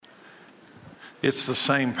It's the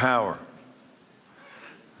same power.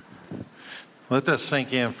 Let that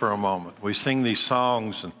sink in for a moment. We sing these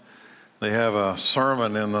songs and they have a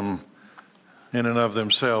sermon in them in and of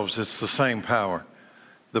themselves. It's the same power.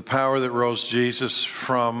 The power that rose Jesus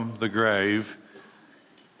from the grave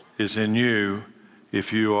is in you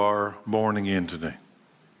if you are born again today.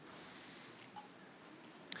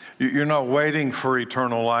 You're not waiting for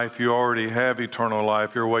eternal life. You already have eternal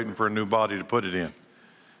life. You're waiting for a new body to put it in.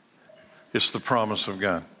 It's the promise of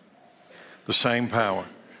God. The same power.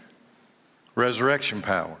 Resurrection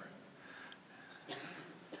power.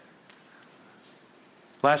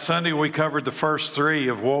 Last Sunday we covered the first three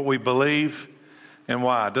of what we believe and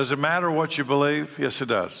why. Does it matter what you believe? Yes, it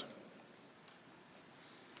does.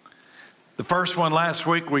 The first one last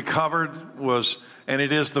week we covered was, and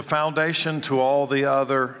it is the foundation to all the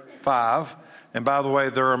other five. And by the way,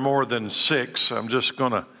 there are more than six. I'm just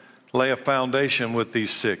going to lay a foundation with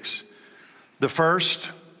these six. The first,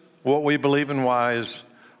 what we believe and why, is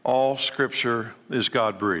all Scripture is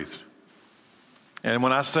God-breathed. And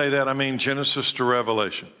when I say that, I mean Genesis to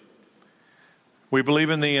Revelation. We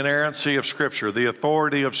believe in the inerrancy of Scripture, the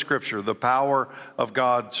authority of Scripture, the power of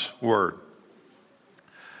God's Word.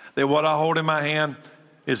 That what I hold in my hand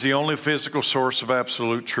is the only physical source of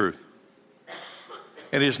absolute truth.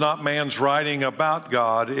 It is not man's writing about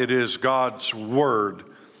God, it is God's Word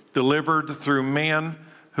delivered through men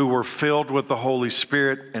who were filled with the Holy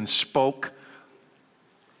Spirit and spoke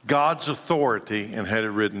God's authority and had it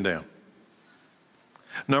written down.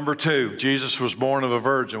 Number two, Jesus was born of a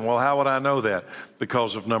virgin. Well, how would I know that?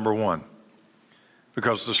 Because of number one.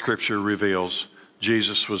 Because the Scripture reveals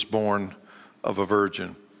Jesus was born of a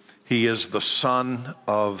virgin. He is the Son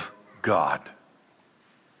of God.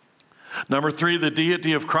 Number three, the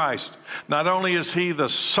deity of Christ. Not only is He the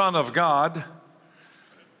Son of God,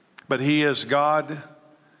 but He is God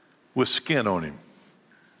with skin on Him.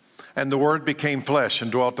 And the Word became flesh and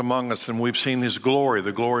dwelt among us, and we've seen His glory,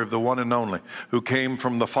 the glory of the one and only, who came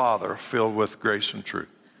from the Father, filled with grace and truth.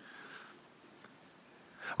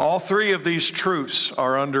 All three of these truths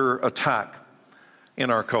are under attack in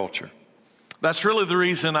our culture. That's really the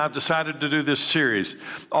reason I've decided to do this series.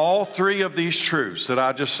 All three of these truths that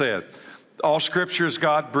I just said, all Scripture is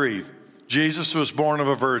God-breathed. Jesus was born of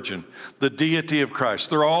a virgin. The deity of Christ.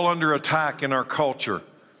 They're all under attack in our culture.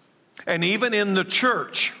 And even in the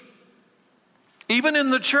church. Even in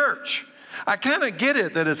the church. I kind of get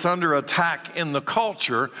it that it's under attack in the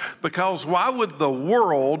culture, because why would the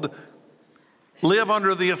world live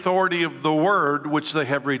under the authority of the Word, which they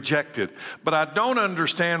have rejected? But I don't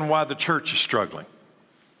understand why the church is struggling.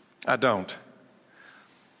 I don't.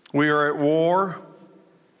 We are at war.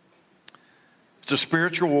 It's a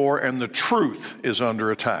spiritual war, and the truth is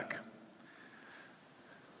under attack.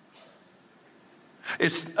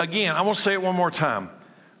 It's, again, I want to say it one more time.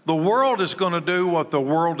 The world is going to do what the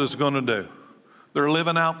world is going to do. They're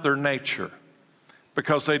living out their nature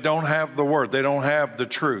because they don't have the Word. They don't have the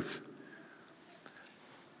truth.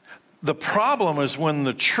 The problem is when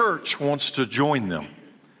the church wants to join them,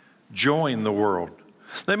 join the world.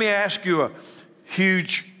 Let me ask you a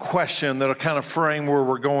huge question that'll kind of frame where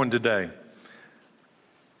we're going today.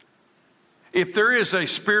 If there is a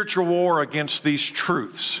spiritual war against these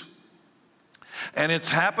truths, and it's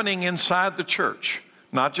happening inside the church,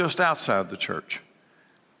 not just outside the church,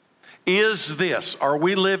 are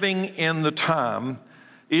we living in the time,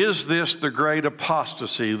 is this the great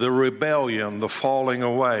apostasy, the rebellion, the falling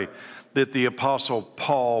away that the Apostle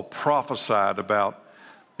Paul prophesied about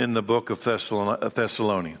in the book of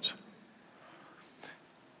Thessalonians?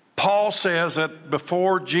 Paul says that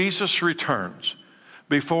before Jesus returns,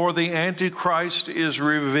 before the Antichrist is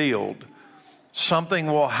revealed, something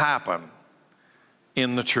will happen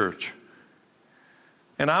in the church.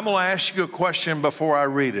 And I'm going to ask you a question before I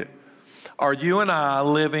read it. Are you and I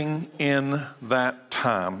living in that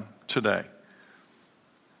time today?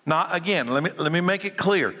 Now, again, let me make it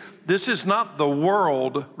clear. This is not the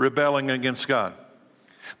world rebelling against God.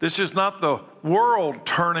 This is not the world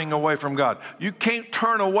turning away from God. You can't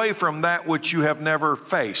turn away from that which you have never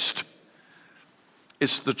faced.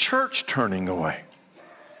 It's the church turning away.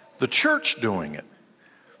 The church doing it.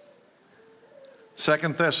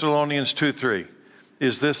 2 Thessalonians 2:3.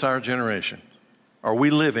 Is this our generation? Are we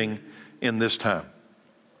living in this time?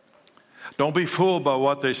 Don't be fooled by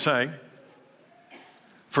what they say.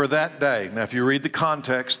 For that day, now if you read the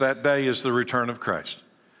context, that day is the return of Christ.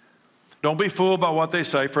 Don't be fooled by what they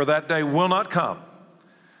say, for that day will not come.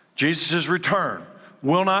 Jesus' return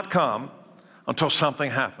will not come until something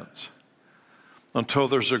happens. Until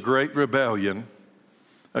there's a great rebellion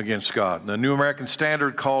against God. The New American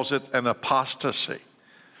Standard calls it an apostasy.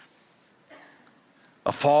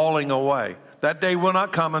 a falling away. That day will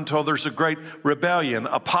not come until there's a great rebellion,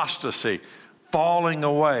 apostasy, falling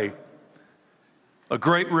away. A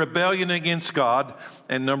great rebellion against God.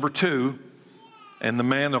 And number two, and the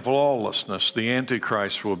man of lawlessness, the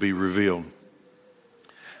Antichrist, will be revealed.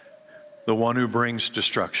 The one who brings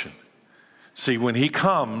destruction. See, when he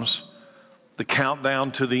comes, the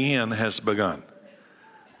countdown to the end has begun.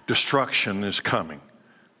 Destruction is coming.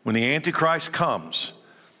 When the Antichrist comes,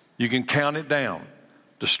 you can count it down.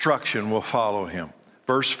 Destruction will follow him.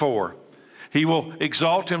 Verse 4, he will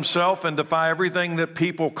exalt himself and defy everything that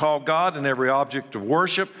people call God and every object of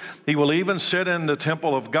worship. He will even sit in the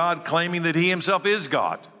temple of God, claiming that he himself is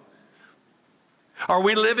God. Are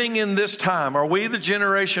we living in this time? Are we the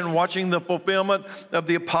generation watching the fulfillment of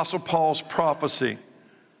the Apostle Paul's prophecy?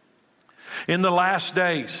 In the last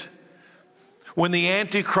days, when the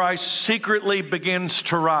Antichrist secretly begins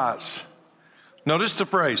to rise. Notice the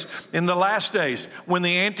phrase, in the last days, when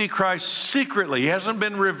the Antichrist secretly, he hasn't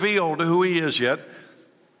been revealed who he is yet,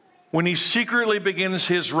 when he secretly begins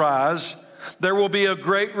his rise, there will be a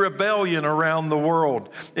great rebellion around the world,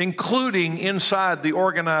 including inside the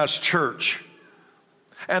organized church.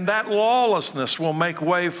 And that lawlessness will make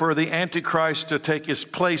way for the Antichrist to take his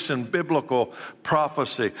place in biblical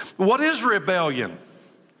prophecy. What is rebellion?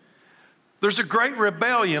 There's a great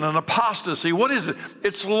rebellion, an apostasy. What is it?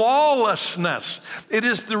 It's lawlessness. It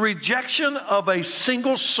is the rejection of a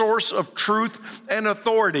single source of truth and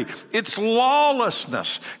authority. It's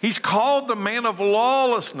lawlessness. He's called the man of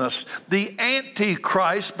lawlessness, the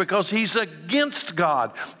Antichrist, because he's against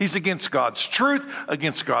God. He's against God's truth,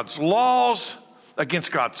 against God's laws,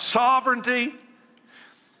 against God's sovereignty.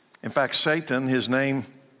 In fact, Satan, his name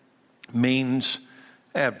means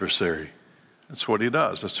adversary. That's what he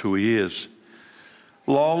does. That's who he is.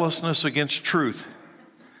 Lawlessness against truth.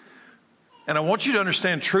 And I want you to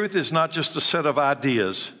understand, truth is not just a set of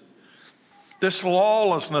ideas. This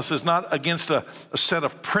lawlessness is not against a set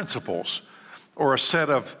of principles or a set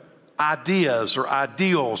of ideas or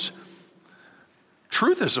ideals.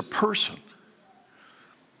 Truth is a person.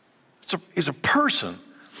 It's a person.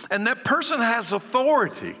 And that person has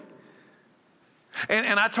authority.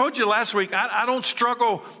 And I told you last week, I don't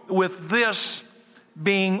struggle with this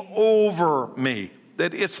being over me,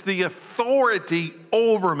 that it's the authority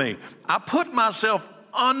over me. I put myself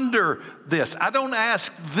under this. I don't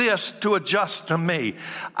ask this to adjust to me.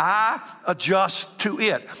 I adjust to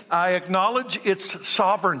it. I acknowledge its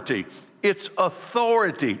sovereignty, its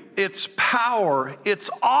authority, its power, its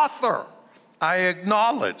author. I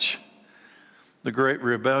acknowledge. The great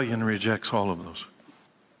rebellion rejects all of those.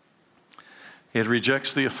 It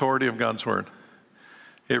rejects the authority of God's word.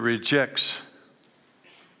 It rejects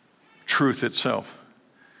truth itself.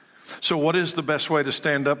 So what is the best way to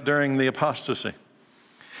stand up during the apostasy?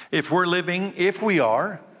 If we're living in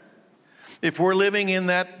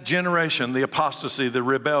that generation, the apostasy, the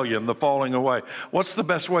rebellion, the falling away, what's the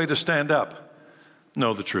best way to stand up?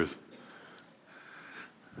 Know the truth.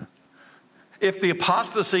 If the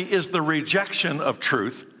apostasy is the rejection of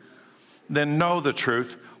truth, then know the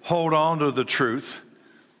truth. Hold on to the truth,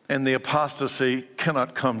 and the apostasy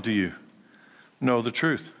cannot come to you. Know the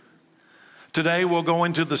truth. Today we'll go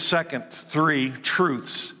into the second three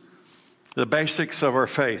truths, the basics of our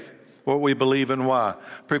faith, what we believe and why.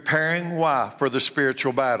 Preparing why for the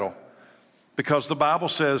spiritual battle. Because the Bible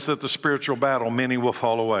says that the spiritual battle, many will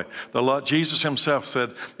fall away. Jesus himself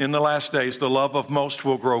said, in the last days, the love of most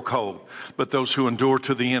will grow cold, but those who endure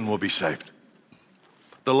to the end will be saved.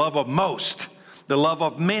 The love of most, the love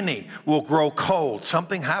of many will grow cold.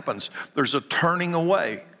 Something happens. There's a turning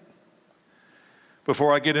away.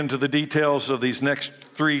 Before I get into the details of these next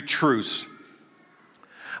three truths,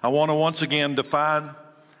 I want to once again define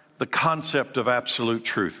the concept of absolute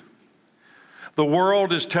truth. The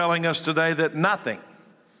world is telling us today that nothing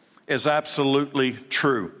is absolutely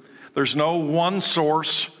true. There's no one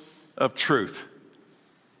source of truth.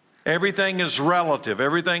 Everything is relative.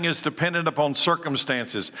 Everything is dependent upon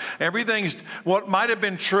circumstances. Everything's what might have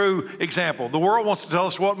been true. Example, the world wants to tell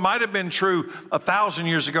us what might have been true 1,000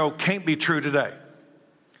 years ago can't be true today.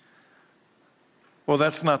 Well,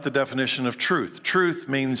 that's not the definition of truth. Truth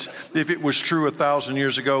means if it was true 1,000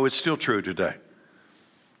 years ago, it's still true today.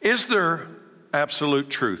 Is there absolute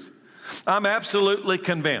truth? I'm absolutely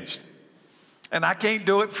convinced. And I can't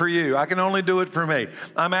do it for you. I can only do it for me.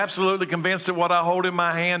 I'm absolutely convinced that what I hold in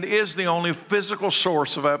my hand is the only physical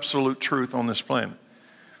source of absolute truth on this planet.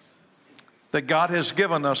 That God has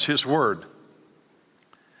given us His Word.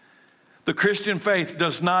 The Christian faith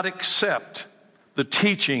does not accept the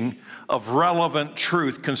teaching of relevant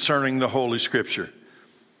truth concerning the Holy Scripture.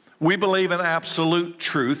 We believe in absolute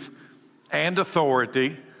truth and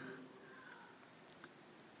authority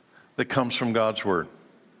that comes from God's Word.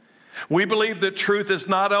 We believe that truth is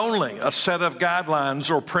not only a set of guidelines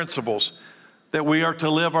or principles that we are to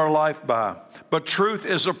live our life by, but truth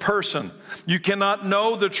is a person. You cannot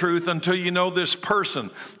know the truth until you know this person.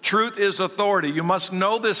 Truth is authority. You must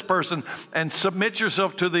know this person and submit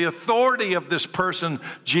yourself to the authority of this person,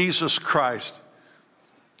 Jesus Christ.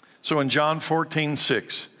 So in John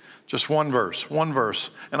 14:6, just one verse,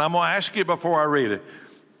 and I'm going to ask you before I read it,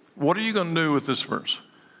 what are you going to do with this verse?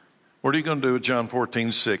 What are you going to do with John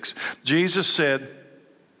 14:6? Jesus said,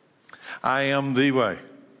 I am the way.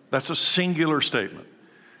 That's a singular statement.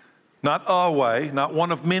 Not a way, not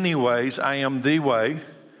one of many ways. I am the way,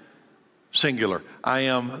 singular. I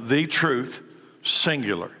am the truth,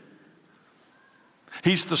 singular.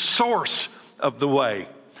 He's the source of the way.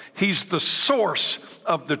 He's the source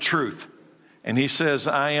of the truth. And he says,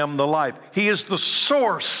 I am the life. He is the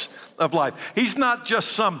source of life. He's not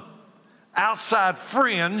just some outside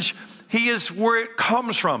fringe. He is where it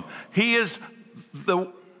comes from. He is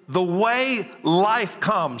the way life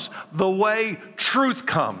comes, the way truth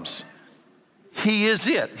comes. He is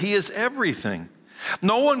it. He is everything.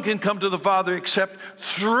 No one can come to the Father except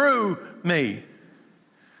through me.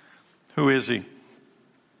 Who is he?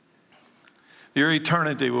 Your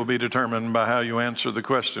eternity will be determined by how you answer the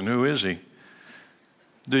question, who is he?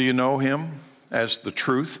 Do you know him as the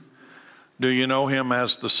truth? Do you know him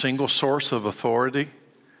as the single source of authority?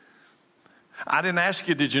 I didn't ask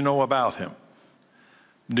you, did you know about him?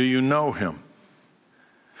 Do you know him?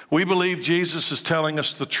 We believe Jesus is telling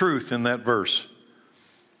us the truth in that verse.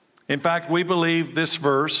 In fact, we believe this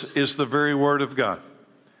verse is the very word of God.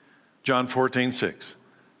 John 14:6.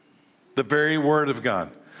 The very word of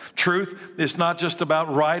God. Truth is not just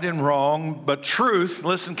about right and wrong, but truth,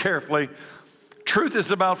 listen carefully, truth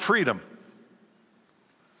is about freedom.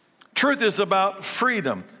 Truth is about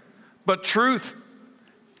freedom, but truth,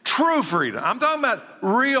 true freedom. I'm talking about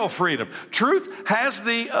real freedom. Truth has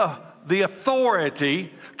the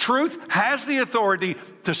authority. Truth has the authority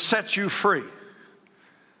to set you free,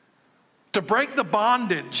 to break the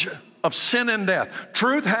bondage of sin and death.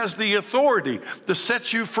 Truth has the authority to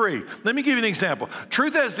set you free. Let me give you an example.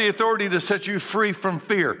 Truth has the authority to set you free from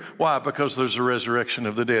fear. Why? Because there's a resurrection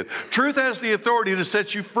of the dead. Truth has the authority to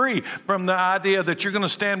set you free from the idea that you're going to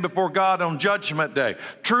stand before God on Judgment Day.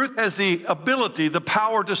 Truth has the ability, the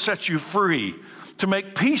power to set you free, to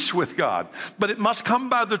make peace with God. But it must come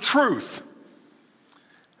by the truth.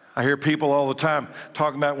 I hear people all the time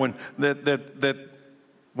talking about when that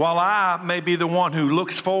while I may be the one who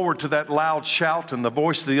looks forward to that loud shout and the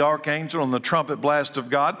voice of the archangel and the trumpet blast of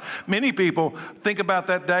God, many people think about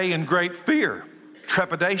that day in great fear,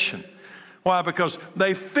 trepidation. Why? Because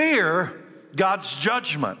they fear God's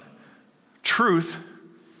judgment. Truth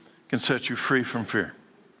can set you free from fear.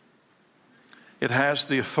 It has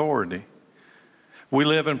the authority. We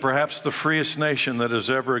live in perhaps the freest nation that has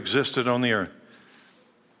ever existed on the earth.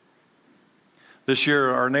 This year,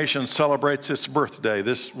 our nation celebrates its birthday.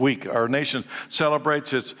 This week, our nation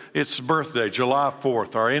celebrates its birthday, July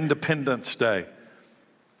 4th, our Independence Day.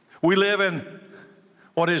 We live in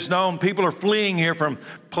what is known, people are fleeing here from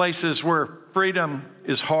places where freedom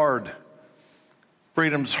is hard.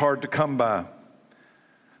 Freedom's hard to come by.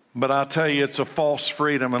 But I tell you, it's a false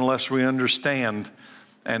freedom unless we understand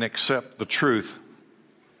and accept the truth.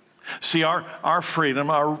 See, our freedom,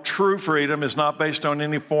 our true freedom, is not based on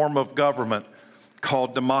any form of government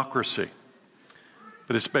called democracy,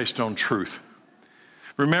 but it's based on truth.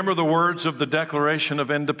 Remember the words of the Declaration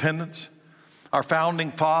of Independence? Our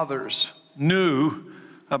founding fathers knew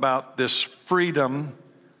about this freedom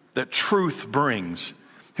that truth brings.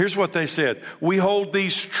 Here's what they said. We hold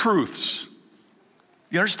these truths.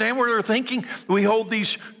 You understand what they're thinking? We hold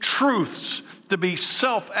these truths to be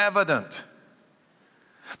self-evident.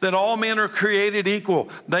 That all men are created equal.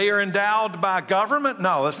 They are endowed by government?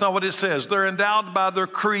 No, that's not what it says. They're endowed by their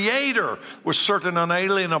Creator with certain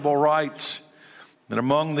unalienable rights. And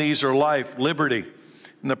among these are life, liberty,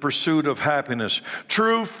 and the pursuit of happiness.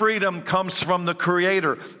 True freedom comes from the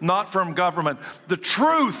Creator, not from government. The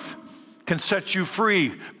truth can set you free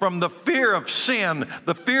from the fear of sin,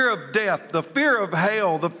 the fear of death, the fear of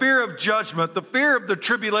hell, the fear of judgment, the fear of the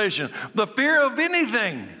tribulation, the fear of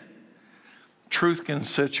anything. Truth can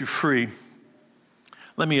set you free.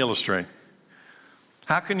 Let me illustrate.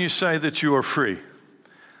 How can you say that you are free?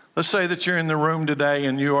 Let's say that you're in the room today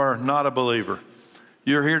and you are not a believer.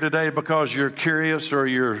 You're here today because you're curious or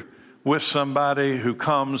you're with somebody who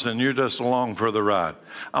comes and you're just along for the ride.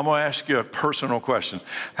 I'm going to ask you a personal question.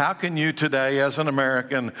 How can you today, as an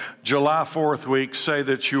American, July 4th week, say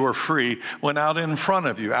that you are free when out in front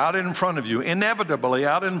of you, inevitably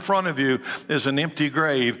out in front of you is an empty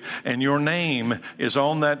grave, and your name is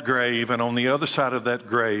on that grave, and on the other side of that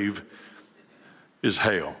grave is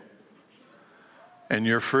hell? And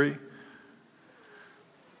you're free?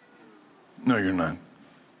 No, you're not.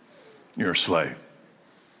 You're a slave.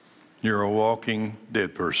 You're a walking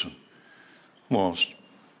dead person, lost.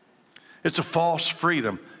 It's a false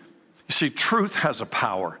freedom. You see, truth has a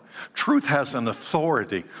power. Truth has an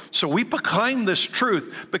authority. So we proclaim this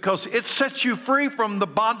truth because it sets you free from the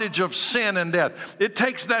bondage of sin and death. It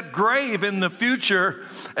takes that grave in the future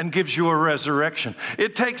and gives you a resurrection.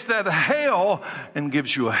 It takes that hell and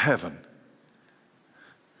gives you a heaven.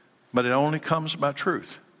 But it only comes by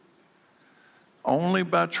truth. Only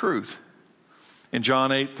by truth. In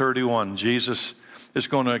John 8:31, Jesus is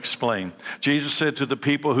going to explain. Jesus said to the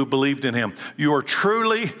people who believed in him, "You are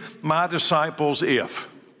truly my disciples if."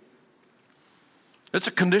 It's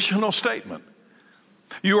a conditional statement.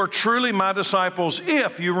 You are truly my disciples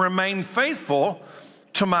if you remain faithful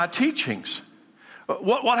to my teachings.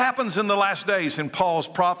 What happens in the last days in Paul's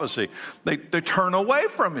prophecy? They turn away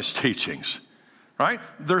from his teachings. Right?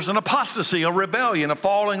 There's an apostasy, a rebellion, a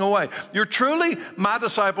falling away. You're truly my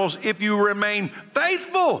disciples if you remain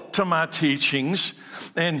faithful to my teachings,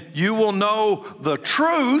 and you will know the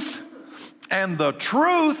truth, and the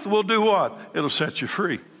truth will do what? It'll set you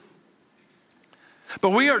free.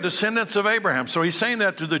 But we are descendants of Abraham. So he's saying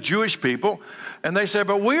that to the Jewish people, and they say,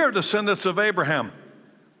 but we are descendants of Abraham.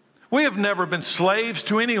 We have never been slaves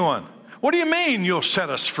to anyone. What do you mean you'll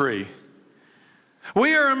set us free?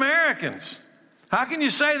 We are Americans. How can you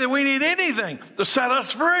say that we need anything to set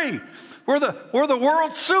us free? We're the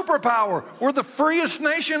world's superpower. We're the freest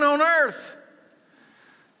nation on earth.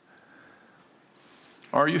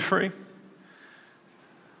 Are you free?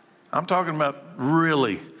 I'm talking about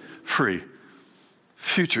really free.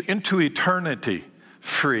 Future, into eternity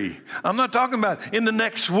free. I'm not talking about in the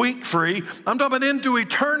next week free. I'm talking about into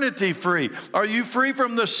eternity free. Are you free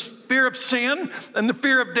from the fear of sin and the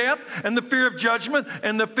fear of death and the fear of judgment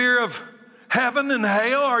and the fear of heaven and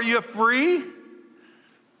hell? Are you free?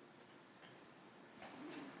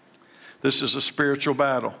 This is a spiritual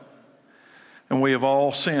battle. And we have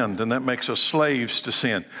all sinned, and that makes us slaves to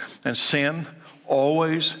sin. And sin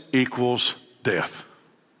always equals death.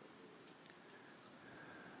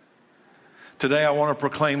 Today I want to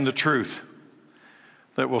proclaim the truth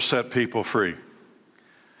that will set people free.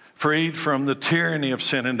 Freed from the tyranny of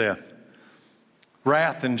sin and death,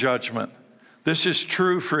 wrath and judgment. This is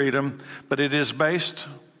true freedom, but it is based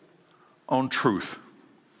on truth,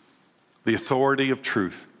 the authority of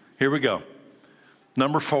truth. Here we go.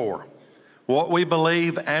 Number 4, what we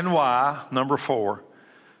believe and why. Number 4,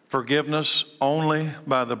 forgiveness only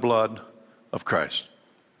by the blood of Christ.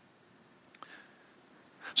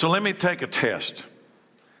 So let me take a test.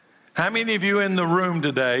 How many of you in the room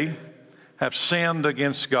today have sinned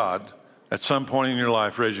against God at some point in your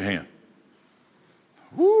life? Raise your hand.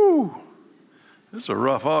 Woo! This is a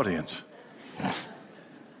rough audience.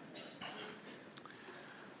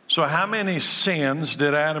 So how many sins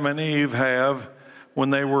did Adam and Eve have when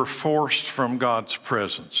they were forced from God's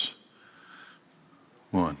presence?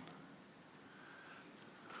 One.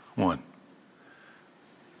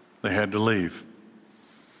 They had to leave.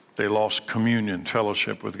 They lost communion,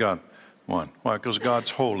 fellowship with God. One. Why? Because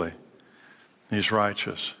God's holy. He's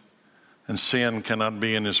righteous. And sin cannot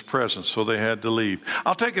be in his presence, so they had to leave.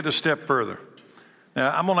 I'll take it a step further.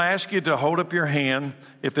 Now, I'm going to ask you to hold up your hand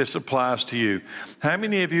if this applies to you. How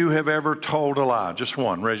many of you have ever told a lie? Just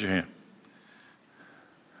one. Raise your hand.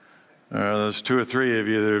 There's 2 or 3 of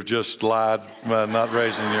you that have just lied by not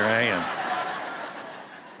raising your hand.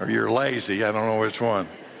 Or you're lazy. I don't know which one.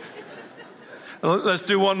 Let's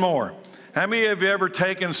do one more. How many of you ever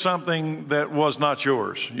taken something that was not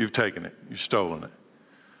yours? You've taken it. You've stolen it.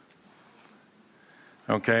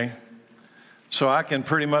 Okay? So I can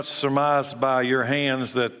pretty much surmise by your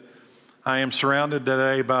hands that I am surrounded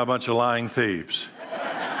today by a bunch of lying thieves.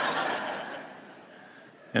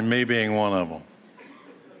 And me being one of them.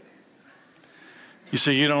 You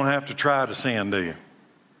see, you don't have to try to sin, do you?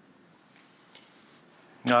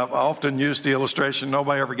 Now, I've often used the illustration,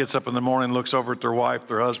 nobody ever gets up in the morning, looks over at their wife,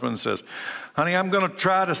 their husband, and says, honey, I'm going to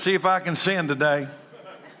try to see if I can sin today.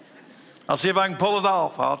 I'll see if I can pull it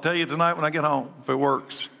off. I'll tell you tonight when I get home if it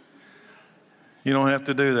works. You don't have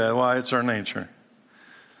to do that. Why? It's our nature.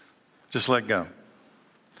 Just let go.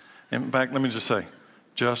 In fact, let me just say,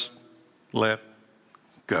 just let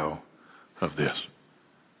go of this.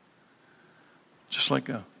 Just let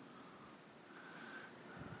go.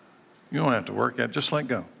 You don't have to work at it. Just let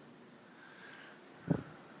go.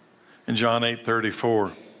 In John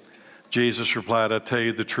 8:34, Jesus replied, I tell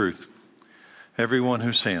you the truth. Everyone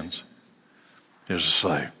who sins is a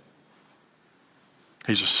slave.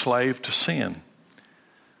 He's a slave to sin.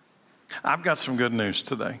 I've got some good news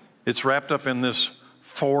today. It's wrapped up in this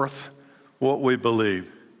fourth, what we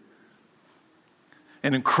believe.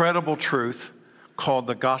 An incredible truth called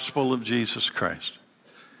the gospel of Jesus Christ.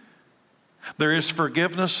 There is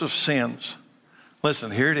forgiveness of sins.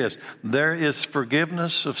 Listen, here it is. There is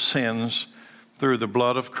forgiveness of sins through the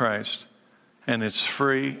blood of Christ, and it's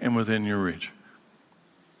free and within your reach.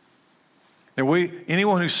 And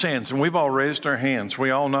anyone who sins, and we've all raised our hands,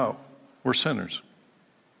 we all know we're sinners.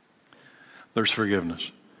 There's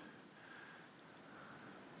forgiveness.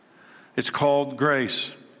 It's called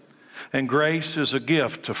grace. And grace is a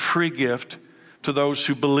gift, a free gift to those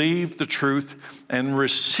who believe the truth and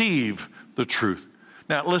receive the truth.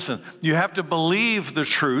 Now listen, you have to believe the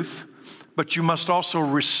truth, but you must also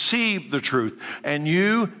receive the truth. And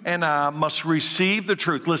you and I must receive the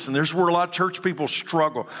truth. Listen, there's where a lot of church people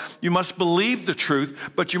struggle. You must believe the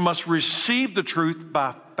truth, but you must receive the truth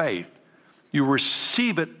by faith. You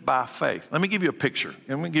receive it by faith. Let me give you a picture.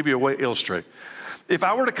 Let me give you a way to illustrate. If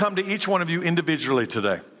I were to come to each one of you individually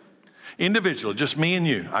today, individually, just me and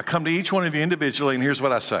you, I come to each one of you individually, and here's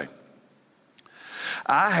what I say.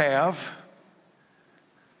 I have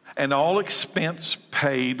an all expense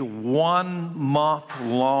paid 1 month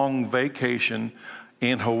long vacation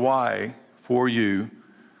in Hawaii for you.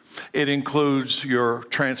 It includes your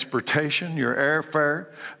transportation, your airfare,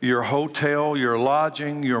 your hotel, your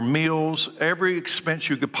lodging, your meals, every expense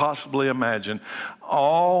you could possibly imagine,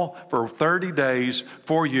 all for 30 days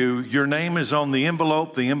for you. Your name is on the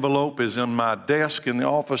envelope. The envelope is on my desk in the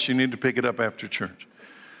office. You need to pick it up after church.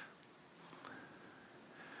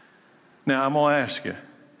 Now, I'm going to ask you,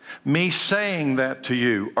 me saying that to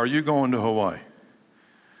you, are you going to Hawaii?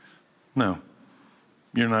 No,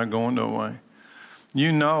 you're not going to Hawaii.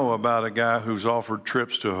 You know about a guy who's offered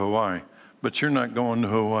trips to Hawaii, but you're not going to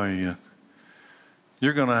Hawaii yet.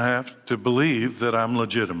 You're going to have to believe that I'm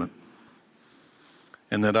legitimate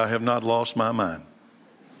and that I have not lost my mind.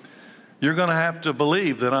 You're going to have to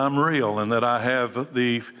believe that I'm real and that I have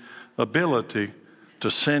the ability to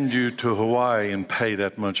send you to Hawaii and pay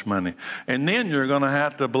that much money. And then you're going to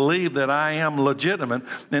have to believe that I am legitimate.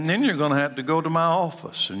 And then you're going to have to go to my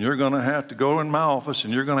office. And you're going to have to go in my office.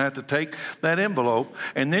 And you're going to have to take that envelope.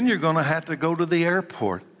 And then you're going to have to go to the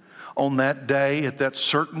airport on that day at that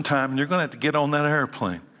certain time. And you're going to have to get on that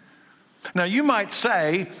airplane. Now, you might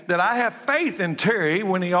say that I have faith in Terry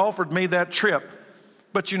when he offered me that trip.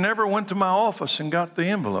 But you never went to my office and got the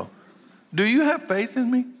envelope. Do you have faith in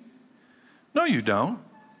me? No, you don't.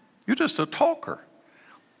 You're just a talker.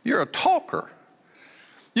 You're a talker.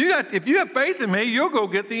 If you have faith in me, you'll go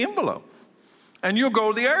get the envelope. And you'll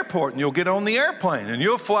go to the airport and you'll get on the airplane and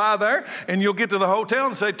you'll fly there and you'll get to the hotel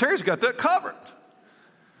and say, Terry's got that covered.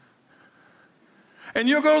 And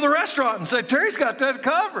you'll go to the restaurant and say, Terry's got that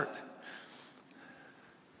covered.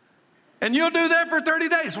 And you'll do that for 30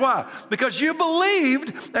 days. Why? Because you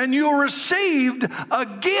believed and you received a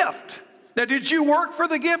gift. Now, did you work for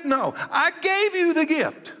the gift? No. I gave you the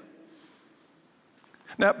gift.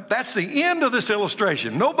 Now, that's the end of this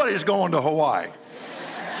illustration. Nobody's going to Hawaii.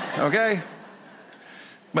 Okay?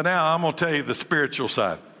 But now I'm going to tell you the spiritual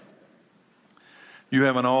side. You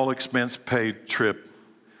have an all-expense-paid trip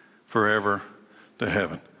forever to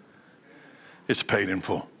heaven. It's paid in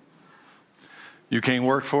full. You can't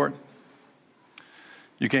work for it.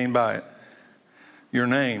 You can't buy it. Your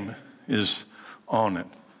name is on it.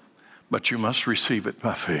 But you must receive it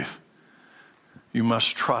by faith. You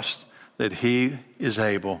must trust that He is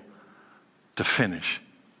able to finish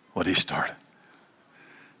what He started.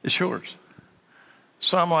 It's yours.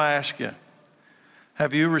 So I'm going to ask you,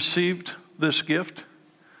 have you received this gift?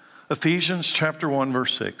 Ephesians chapter 1,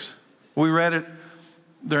 verse 6. We read it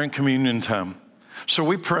during communion time. So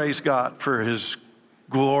we praise God for His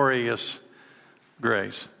glorious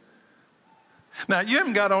grace. Now, you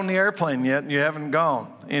haven't got on the airplane yet, and you haven't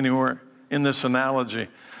gone anywhere in this analogy,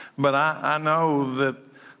 but I know that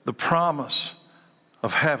the promise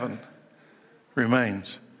of heaven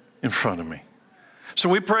remains in front of me. So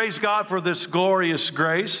we praise God for this glorious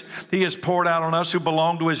grace He has poured out on us who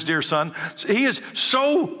belong to His dear Son. He is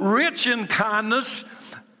so rich in kindness,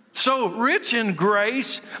 so rich in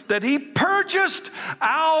grace, that He purchased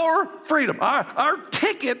our freedom, our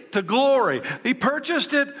ticket to glory. He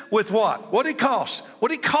purchased it with what? What did it cost? What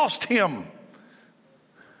did it cost Him?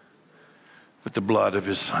 With the blood of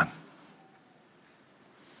His Son.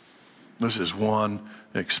 This is one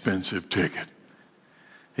expensive ticket.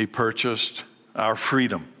 He purchased our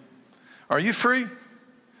freedom. Are you free?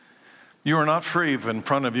 You are not free if in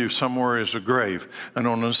front of you somewhere is a grave, and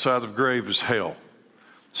on the side of the grave is hell.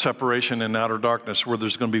 Separation and outer darkness where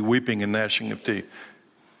there's going to be weeping and gnashing of teeth.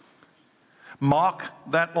 Mock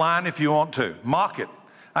that line if you want to. Mock it.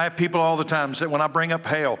 I have people all the time say when I bring up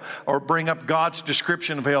hell or bring up God's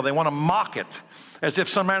description of hell, they want to mock it as if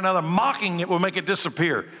somehow or another mocking it will make it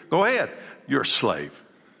disappear. Go ahead. You're a slave.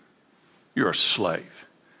 You're a slave.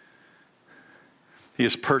 He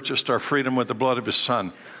has purchased our freedom with the blood of his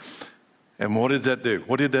Son. And what did that do?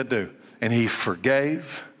 What did that do? And he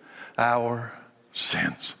forgave our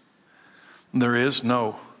sins. There is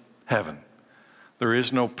no heaven. There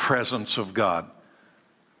is no presence of God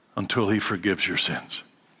until he forgives your sins.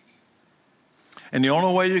 And the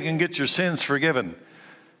only way you can get your sins forgiven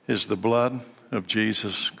is the blood of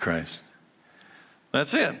Jesus Christ.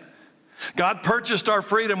 That's it. God purchased our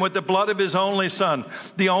freedom with the blood of his only Son.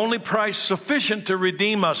 The only price sufficient to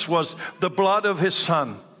redeem us was the blood of his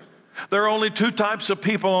Son. There are only two types of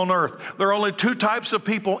people on earth. There are only two types of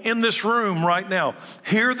people in this room right now.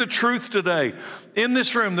 Hear the truth today. In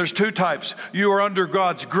this room, there's two types. You are under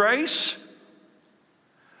God's grace,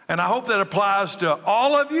 and I hope that applies to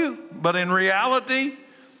all of you, but in reality,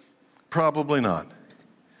 probably not.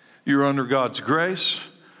 You're under God's grace,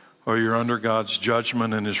 or you're under God's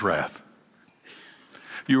judgment and his wrath.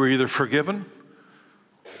 You are either forgiven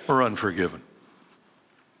or unforgiven.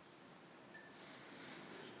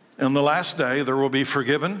 In the last day, there will be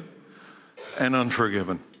forgiven and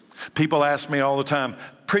unforgiven. People ask me all the time,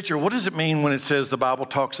 preacher, what does it mean when it says the Bible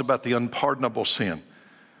talks about the unpardonable sin?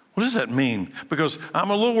 What does that mean? Because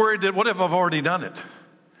I'm a little worried that what if I've already done it?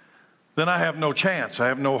 Then I have no chance. I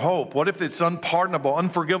have no hope. What if it's unpardonable,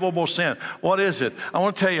 unforgivable sin? What is it? I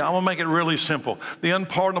want to tell you, I'm going to make it really simple. The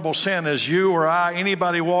unpardonable sin is you or I,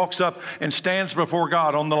 anybody walks up and stands before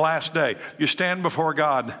God on the last day. You stand before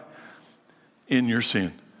God in your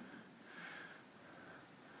sin.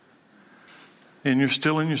 And you're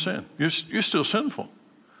still in your sin. You're still sinful.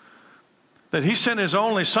 That he sent his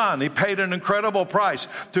only Son. He paid an incredible price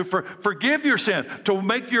to forgive your sin, to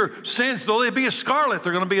make your sins, though they be as scarlet,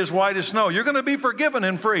 they're going to be as white as snow. You're going to be forgiven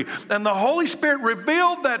and free. And the Holy Spirit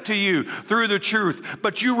revealed that to you through the truth.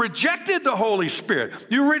 But you rejected the Holy Spirit.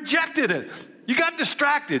 You rejected it. You got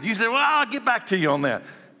distracted. You said, well, I'll get back to you on that.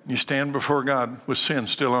 You stand before God with sin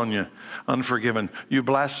still on you, unforgiven. You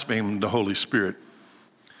blasphemed the Holy Spirit.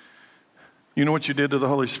 You know what you did to the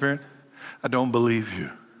Holy Spirit? I don't believe you.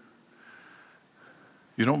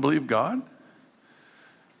 You don't believe God?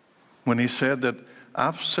 When he said that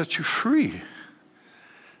I've set you free.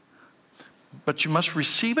 But you must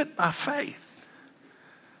receive it by faith.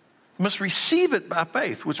 You must receive it by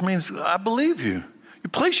faith, which means I believe you. You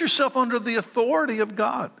place yourself under the authority of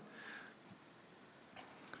God.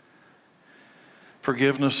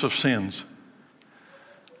 Forgiveness of sins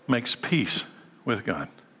makes peace with God.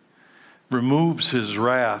 Removes his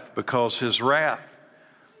wrath because his wrath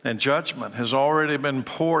and judgment has already been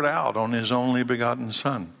poured out on his only begotten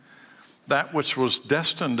Son. That which was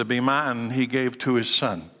destined to be mine, he gave to his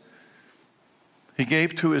Son. He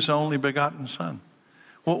gave to his only begotten Son.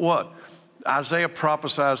 What? Isaiah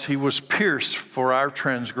prophesies he was pierced for our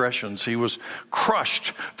transgressions. He was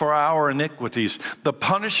crushed for our iniquities. The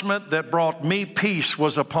punishment that brought me peace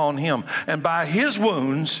was upon him. And by his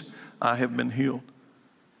wounds, I have been healed.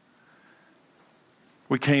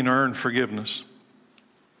 We can't earn forgiveness.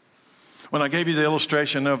 When I gave you the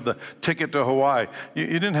illustration of the ticket to Hawaii, you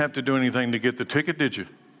didn't have to do anything to get the ticket, did you?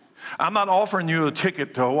 I'm not offering you a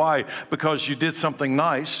ticket to Hawaii because you did something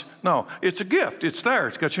nice. No, it's a gift. It's there.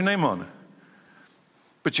 It's got your name on it.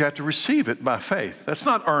 But you have to receive it by faith. That's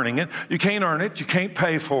not earning it. You can't earn it. You can't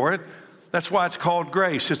pay for it. That's why it's called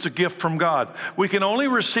grace. It's a gift from God. We can only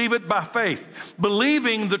receive it by faith,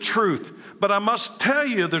 believing the truth. But I must tell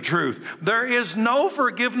you the truth. There is no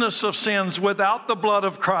forgiveness of sins without the blood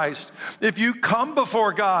of Christ. If you come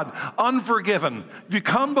before God unforgiven, if you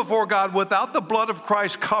come before God without the blood of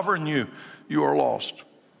Christ covering you, you are lost.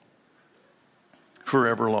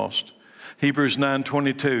 Forever lost. Hebrews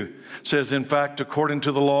 9:22 says, in fact, according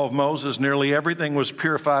to the law of Moses, nearly everything was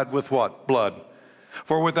purified with what? Blood.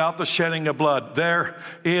 For without the shedding of blood, there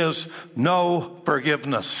is no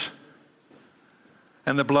forgiveness.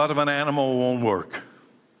 And the blood of an animal won't work.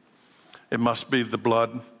 It must be the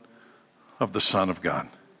blood of the Son of God.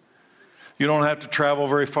 You don't have to travel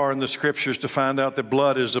very far in the scriptures to find out that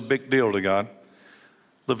blood is a big deal to God.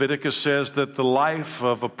 Leviticus says that the life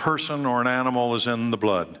of a person or an animal is in the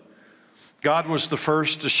blood. God was the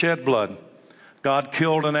first to shed blood. God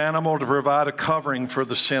killed an animal to provide a covering for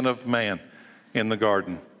the sin of man in the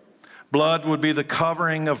garden. Blood would be the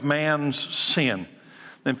covering of man's sin.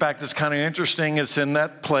 In fact, it's kind of interesting. It's in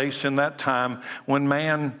that place, in that time, when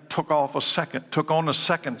man took on a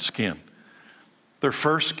second skin. Their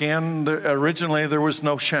first skin, originally there was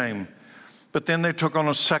no shame. But then they took on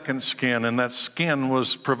a second skin, and that skin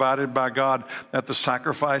was provided by God at the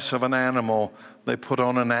sacrifice of an animal. They put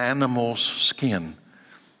on an animal's skin,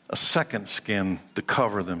 a second skin to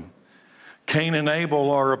cover them. Cain and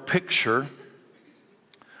Abel are a picture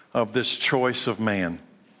of this choice of man.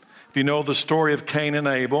 If you know the story of Cain and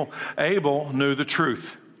Abel, Abel knew the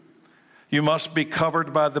truth. You must be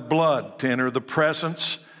covered by the blood to enter the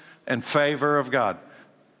presence and favor of God.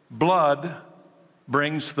 Blood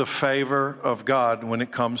brings the favor of God when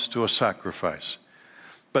it comes to a sacrifice.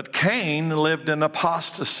 But Cain lived in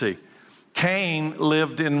apostasy. Cain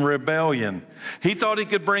lived in rebellion. He thought he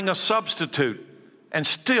could bring a substitute and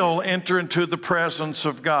still enter into the presence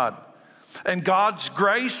of God. And God's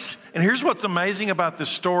grace, and here's what's amazing about this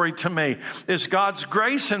story to me, is God's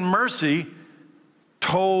grace and mercy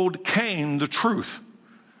told Cain the truth,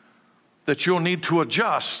 that you'll need to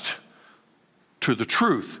adjust to the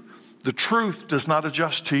truth. The truth does not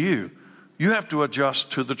adjust to you. You have to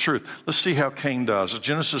adjust to the truth. Let's see how Cain does.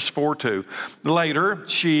 Genesis 4:2. Later,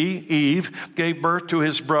 she, Eve, gave birth to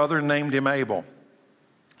his brother and named him Abel.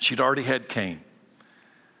 She'd already had Cain.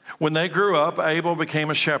 When they grew up, Abel became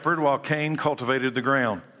a shepherd while Cain cultivated the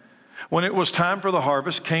ground. When it was time for the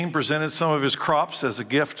harvest, Cain presented some of his crops as a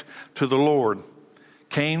gift to the Lord.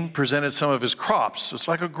 Cain presented some of his crops. It's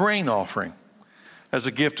like a grain offering, as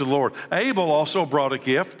a gift to the Lord. Abel also brought a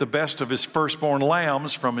gift, the best of his firstborn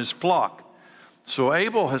lambs from his flock. So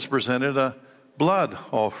Abel has presented a blood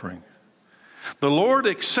offering. The Lord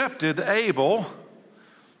accepted Abel,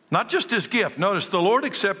 not just his gift. Notice, the Lord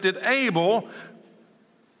accepted Abel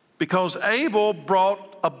because Abel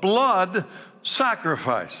brought a blood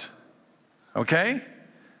sacrifice. Okay?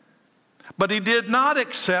 But he did not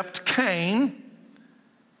accept Cain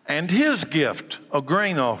and his gift, a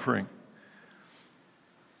grain offering.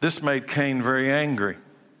 This made Cain very angry,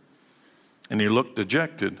 and he looked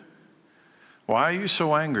dejected. Why are you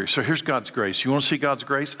so angry? So here's God's grace. You want to see God's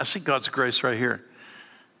grace? I see God's grace right here.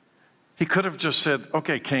 He could have just said,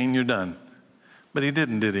 okay, Cain, you're done. But he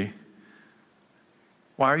didn't, did he?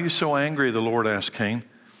 Why are you so angry, the Lord asked Cain.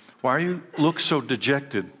 Why are you look so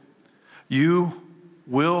dejected? You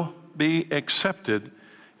will be accepted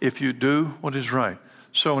if you do what is right.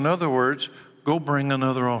 So in other words, go bring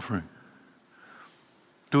another offering.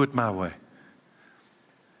 Do it my way.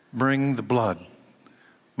 Bring the blood.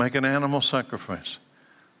 Make an animal sacrifice.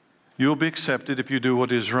 You'll be accepted if you do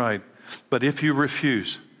what is right. But if you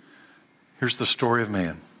refuse, here's the story of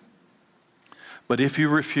man. But if you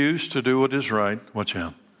refuse to do what is right, watch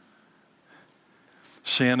out.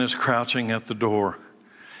 Sin is crouching at the door,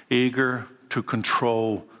 eager to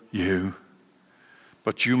control you.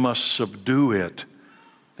 But you must subdue it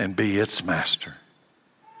and be its master.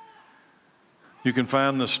 You can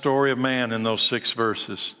find the story of man in those 6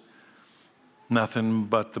 verses. Nothing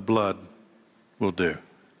but the blood will do.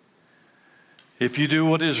 If you do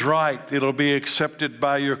what is right, it'll be accepted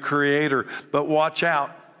by your Creator. But watch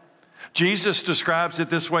out. Jesus describes it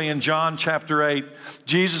this way in John chapter 8.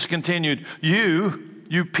 Jesus continued,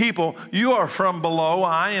 you people, you are from below,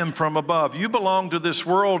 I am from above. You belong to this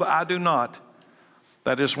world, I do not.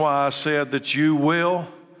 That is why I said that you will,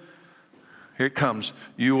 here it comes,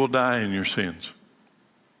 you will die in your sins.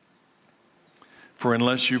 For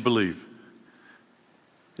unless you believe,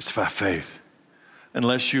 it's by faith.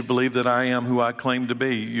 Unless you believe that I am who I claim to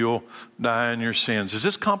be, you'll die in your sins. Is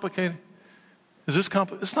this complicated?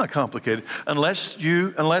 It's not complicated. Unless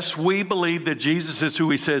we believe that Jesus is who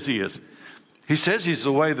he says he is. He says he's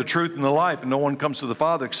the way, the truth, and the life, and no one comes to the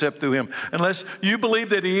Father except through him. Unless you believe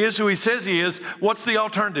that he is who he says he is, what's the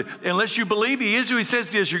alternative? Unless you believe he is who he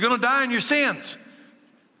says he is, you're going to die in your sins.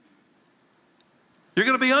 You're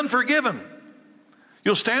going to be unforgiven.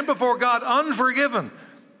 You'll stand before God unforgiven.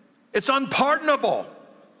 It's unpardonable.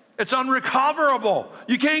 It's unrecoverable.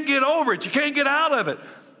 You can't get over it. You can't get out of it.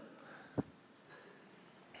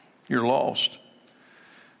 You're lost.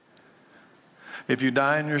 If you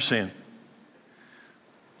die in your sin,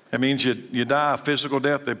 that means you die a physical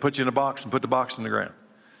death. They put you in a box and put the box in the ground.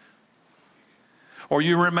 Or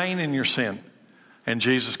you remain in your sin and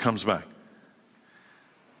Jesus comes back.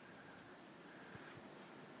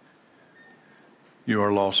 You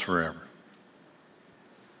are lost forever.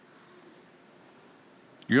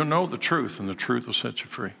 You'll know the truth and the truth will set you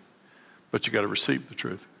free. But you got to receive the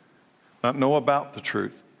truth. Not know about the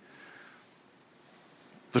truth.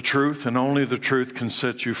 The truth and only the truth can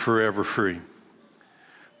set you forever free.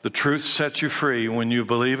 The truth sets you free when you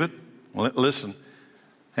believe it, listen,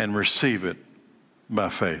 and receive it by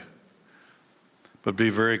faith. But be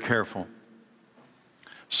very careful.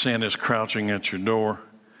 Sin is crouching at your door,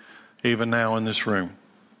 even now in this room.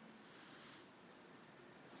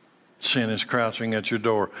 Sin is crouching at your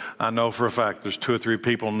door. I know for a fact there's 2 or 3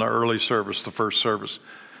 people in the early service, the first service,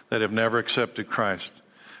 that have never accepted Christ.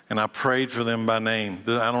 And I prayed for them by name.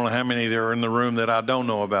 I don't know how many there are in the room that I don't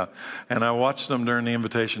know about. And I watched them during the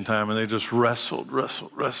invitation time, and they just wrestled.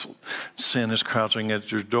 Sin is crouching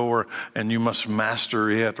at your door, and you must master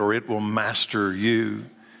it, or it will master you.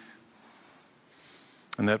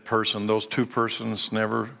 And that person, those 2 persons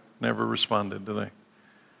never responded, did they?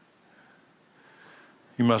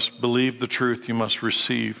 You must believe the truth. You must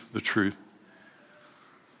receive the truth.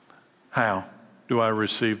 How do I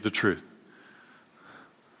receive the truth?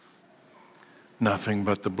 Nothing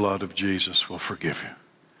but the blood of Jesus will forgive you.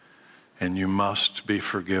 And you must be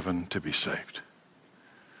forgiven to be saved.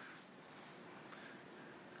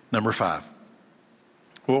 Number 5.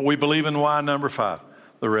 What we believe in why? Number 5.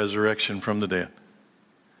 The resurrection from the dead.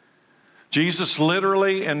 Jesus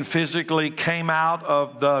literally and physically came out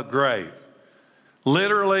of the grave.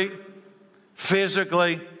 Literally,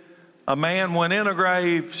 physically, a man went in a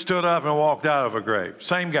grave, stood up, and walked out of a grave.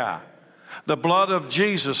 Same guy. The blood of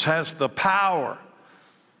Jesus has the power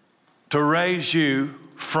to raise you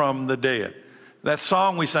from the dead. That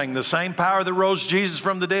song we sang, the same power that rose Jesus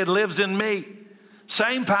from the dead lives in me.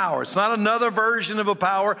 Same power. It's not another version of a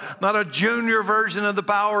power, not a junior version of the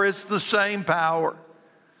power. It's the same power.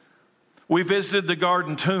 We visited the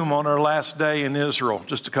Garden Tomb on our last day in Israel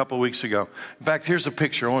just a couple of weeks ago. In fact, here's a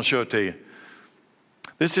picture. I want to show it to you.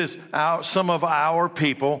 This is some of our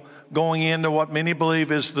people going into what many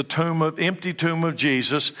believe is the empty tomb of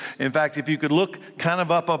Jesus. In fact, if you could look kind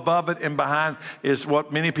of up above it and behind is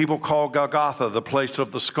what many people call Golgotha, the place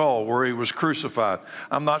of the skull where he was crucified.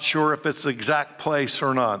 I'm not sure if it's the exact place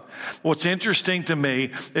or not. What's interesting to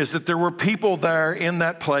me is that there were people there in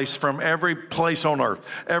that place from every place on earth,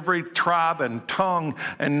 every tribe and tongue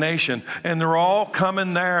and nation, and they're all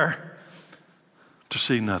coming there to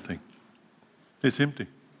see nothing. It's empty.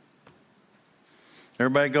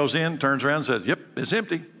 Everybody goes in, turns around and says, yep, it's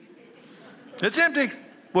empty. It's empty.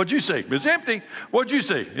 What'd you see? It's empty. What'd you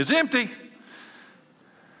see? It's empty.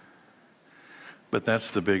 But that's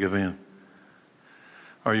the big event.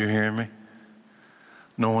 Are you hearing me?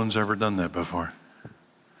 No one's ever done that before.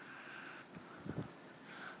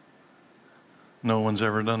 No one's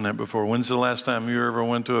ever done that before. When's the last time you ever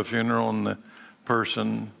went to a funeral and the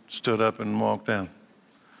person stood up and walked down?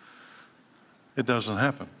 It doesn't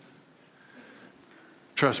happen.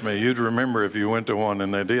 Trust me, you'd remember if you went to one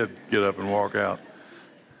and they did get up and walk out.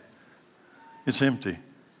 It's empty.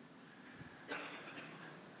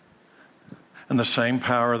 And the same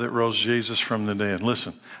power that rose Jesus from the dead.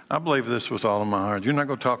 Listen, I believe this with all of my heart. You're not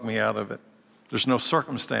going to talk me out of it. There's no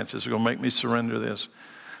circumstances that are going to make me surrender this.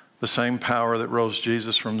 The same power that rose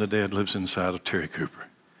Jesus from the dead lives inside of Terry Cooper.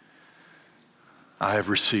 I have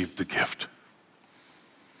received the gift.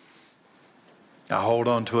 I hold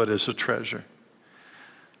on to it as a treasure.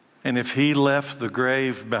 And if he left the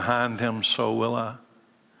grave behind him, so will I.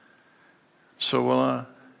 So will I.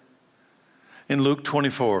 In Luke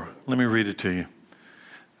 24, let me read it to you.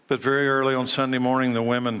 But very early on Sunday morning, the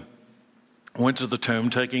women went to the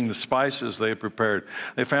tomb, taking the spices they had prepared.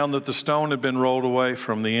 They found that the stone had been rolled away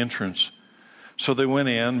from the entrance. So they went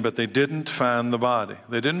in, but they didn't find the body.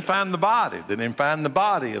 They didn't find the body. They didn't find the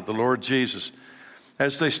body of the Lord Jesus.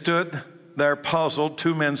 As they stood there puzzled,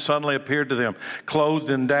 2 men suddenly appeared to them, clothed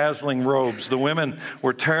in dazzling robes. The women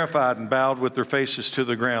were terrified and bowed with their faces to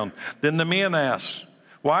the ground. Then the men asked,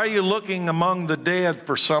 "Why are you looking among the dead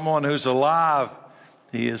for someone who's alive?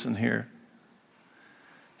 He isn't here.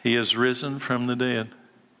 He has risen from the dead.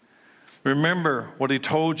 Remember what he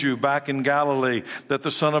told you back in Galilee, that the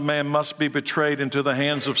Son of Man must be betrayed into the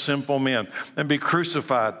hands of sinful men and be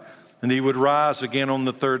crucified, and he would rise again on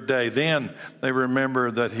the 3rd day." Then they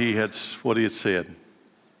remembered that what he had said.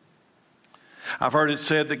 I've heard it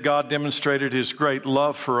said that God demonstrated his great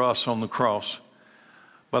love for us on the cross.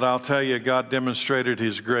 But I'll tell you, God demonstrated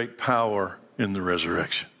his great power in the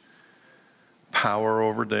resurrection. Power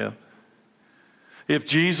over death. If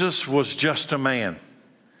Jesus was just a man,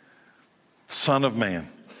 Son of Man,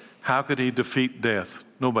 how could he defeat death?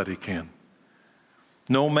 Nobody can.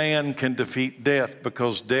 No man can defeat death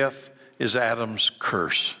because death is Adam's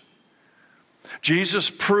curse. Jesus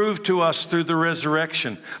proved to us through the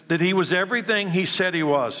resurrection that he was everything he said he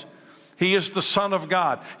was. He is the Son of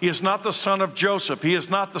God. He is not the son of Joseph. He is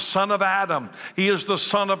not the son of Adam. He is the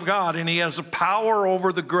Son of God, and he has a power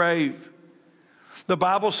over the grave. The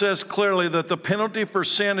Bible says clearly that the penalty for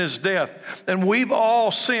sin is death, and we've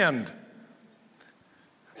all sinned.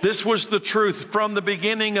 This was the truth from the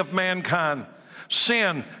beginning of mankind.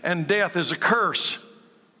 Sin and death is a curse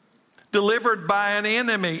delivered by an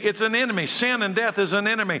enemy. It's an enemy. Sin and death is an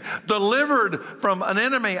enemy delivered from an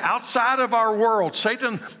enemy outside of our world.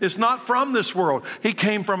 Satan is not from this world. He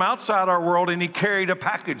came from outside our world, and he carried a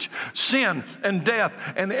package, sin and death,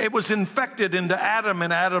 and it was infected into Adam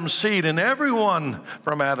and Adam's seed, and everyone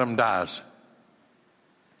from Adam dies.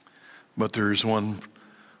 But there is one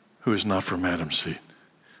who is not from Adam's seed.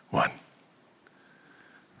 One.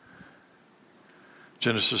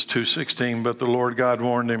 Genesis 2:16, but the Lord God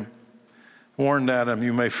warned Adam,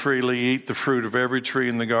 you may freely eat the fruit of every tree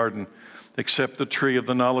in the garden, except the tree of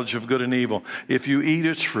the knowledge of good and evil. If you eat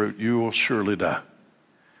its fruit, you will surely die.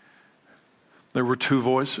 There were two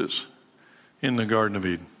voices in the Garden of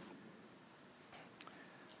Eden.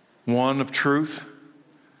 One of truth,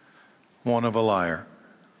 one of a liar,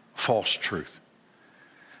 false truth.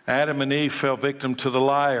 Adam and Eve fell victim to the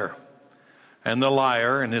liar. And the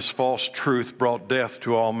liar and his false truth brought death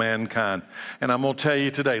to all mankind. And I'm going to tell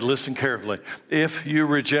you today, listen carefully. If you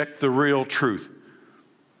reject the real truth,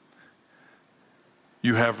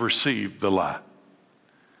 you have received the lie.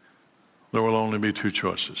 There will only be two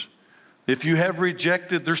choices. If you have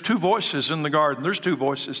rejected, there's two voices in the garden. There's two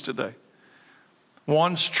voices today.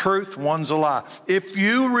 One's truth, one's a lie. If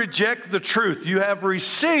you reject the truth, you have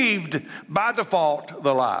received by default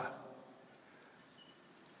the lie.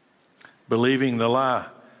 Believing the lie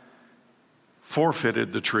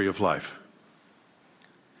forfeited the tree of life.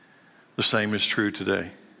 The same is true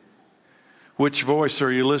today. Which voice are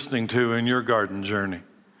you listening to in your garden journey?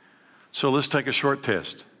 So let's take a short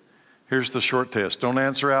test. Here's the short test. Don't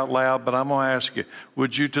answer out loud, but I'm going to ask you,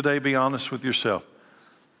 would you today be honest with yourself?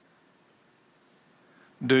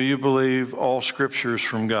 Do you believe all Scripture is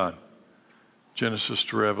from God? Genesis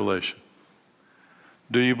to Revelation.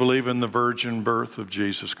 Do you believe in the virgin birth of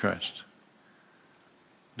Jesus Christ?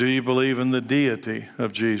 Do you believe in the deity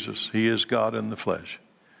of Jesus? He is God in the flesh.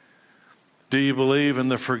 Do you believe in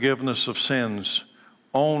the forgiveness of sins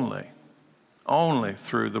only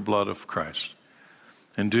through the blood of Christ?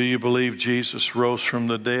 And do you believe Jesus rose from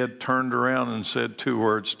the dead, turned around and said two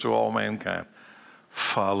words to all mankind?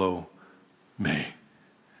 Follow me.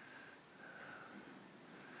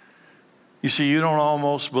 You see, you don't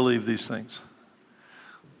almost believe these things.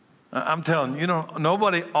 I'm telling you,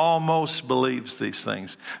 nobody almost believes these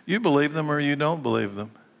things. You believe them or you don't believe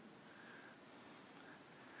them.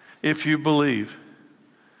 If you believe,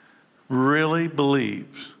 really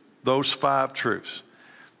believe those five truths,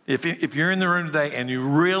 if you're in the room today and you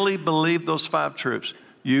really believe those five truths,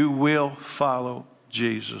 you will follow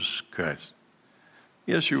Jesus Christ.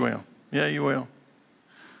 Yes, you will. Yeah, you will.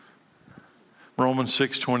 Romans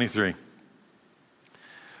 6:23.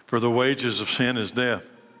 For the wages of sin is death,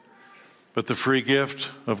 but the free gift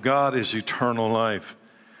of God is eternal life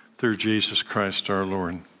through Jesus Christ our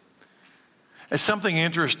Lord. It's something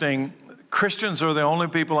interesting. Christians are the only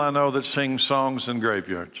people I know that sing songs in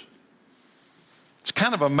graveyards. It's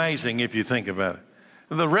kind of amazing if you think about it.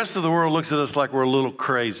 The rest of the world looks at us like we're a little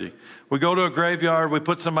crazy. We go to a graveyard, we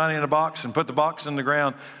put somebody in a box and put the box in the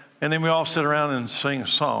ground, and then we all sit around and sing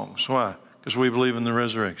songs. Why? Because we believe in the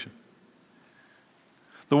resurrection.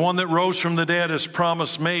 The one that rose from the dead has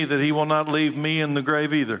promised me that he will not leave me in the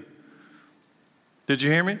grave either. Did you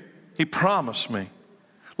hear me? He promised me.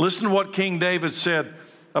 Listen to what King David said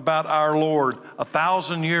about our Lord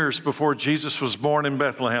 1,000 years before Jesus was born in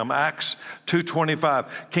Bethlehem. Acts 2:25.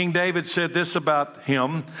 King David said this about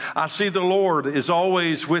him: I see the Lord is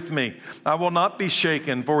always with me. I will not be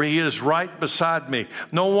shaken, for he is right beside me.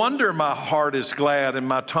 No wonder my heart is glad and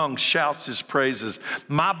my tongue shouts his praises.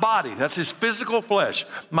 My body, that's his physical flesh,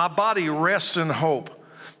 my body rests in hope,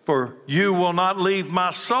 for you will not leave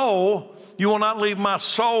my soul. You will not leave my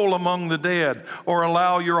soul among the dead, or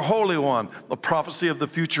allow your Holy One, the prophecy of the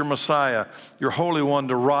future Messiah, your Holy One,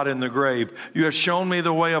 to rot in the grave. You have shown me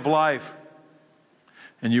the way of life,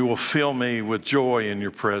 and you will fill me with joy in your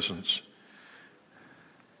presence.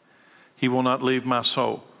 He will not leave my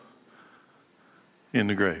soul in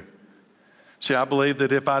the grave. See, I believe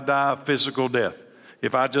that if I die a physical death,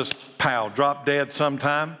 if I just drop dead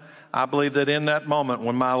sometime, I believe that in that moment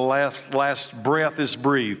when my last breath is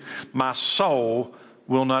breathed, my soul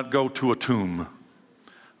will not go to a tomb.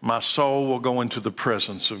 My soul will go into the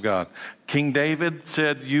presence of God. King David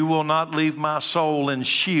said, you will not leave my soul in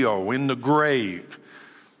Sheol, in the grave.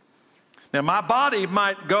 Now, my body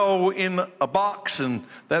might go in a box, and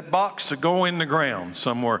that box will go in the ground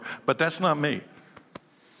somewhere, but that's not me.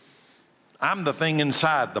 I'm the thing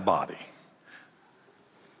inside the body.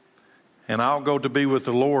 And I'll go to be with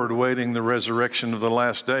the Lord, waiting the resurrection of the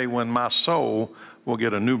last day when my soul will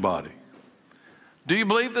get a new body. Do you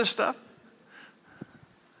believe this stuff?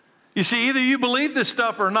 You see, either you believe this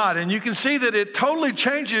stuff or not, and you can see that it totally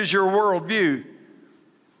changes your worldview.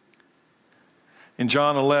 In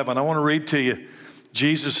John 11, I want to read to you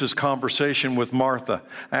Jesus' conversation with Martha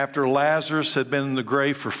after Lazarus had been in the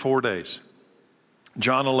grave for 4 days.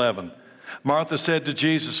 John 11. Martha said to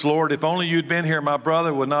Jesus, Lord, if only you'd been here, my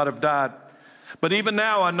brother would not have died. But even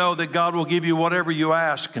now I know that God will give you whatever you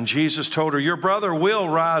ask. And Jesus told her, your brother will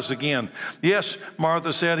rise again. Yes,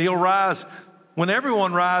 Martha said, he'll rise when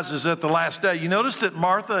everyone rises at the last day. You notice that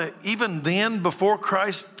Martha, even then, before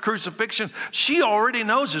Christ's crucifixion, she already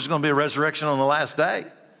knows there's going to be a resurrection on the last day.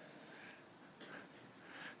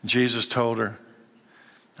 Jesus told her,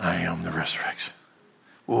 I am the resurrection.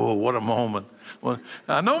 Oh, what a moment. Well,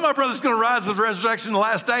 I know my brother's going to rise at the resurrection on the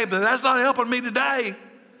last day, but that's not helping me today.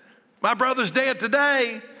 My brother's dead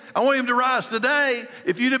today. I want him to rise today.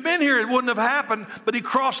 If you'd have been here, it wouldn't have happened. But he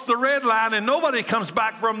crossed the red line, and nobody comes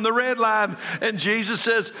back from the red line. And Jesus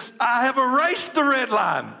says, I have erased the red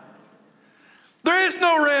line. There is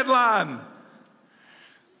no red line.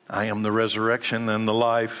 I am the resurrection and the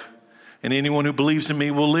life. And anyone who believes in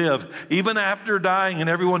me will live, even after dying. And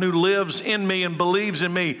everyone who lives in me and believes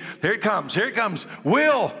in me, here it comes,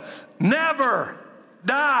 will never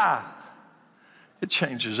die. It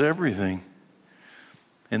changes everything.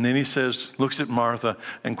 And then he says, looks at Martha,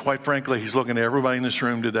 and quite frankly, he's looking at everybody in this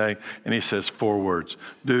room today, and he says 4 words.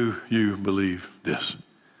 Do you believe this?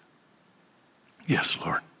 Yes,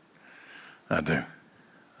 Lord. I do.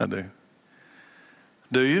 I do.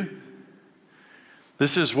 Do you?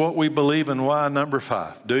 This is what we believe in why number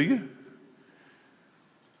 5. Do you?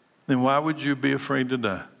 Then why would you be afraid to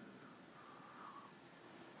die?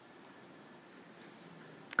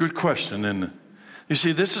 Good question, isn't it? You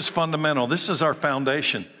see, this is fundamental. This is our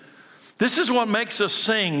foundation. This is what makes us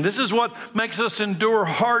sing. This is what makes us endure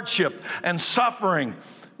hardship and suffering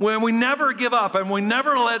when we never give up and we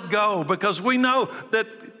never let go, because we know that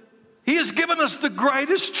He has given us the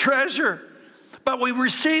greatest treasure, but we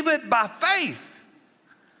receive it by faith.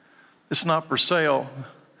 It's not for sale.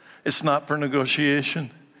 It's not for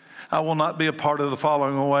negotiation. I will not be a part of the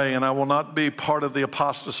falling away, and I will not be part of the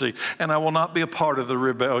apostasy, and I will not be a part of the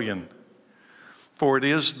rebellion. For it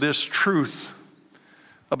is this truth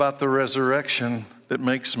about the resurrection that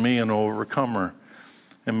makes me an overcomer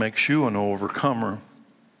and makes you an overcomer.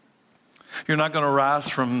 You're not going to rise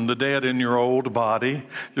from the dead in your old body.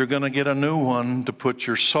 You're going to get a new one to put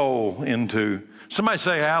your soul into. Somebody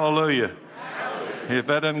say hallelujah. If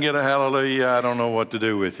that doesn't get a hallelujah, I don't know what to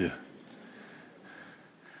do with you.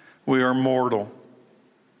 We are mortal,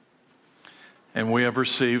 and we have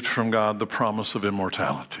received from God the promise of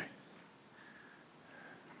immortality.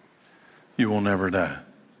 You will never die.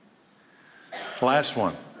 Last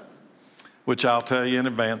one, which I'll tell you in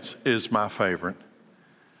advance is my favorite: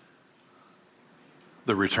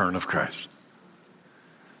 the return of Christ.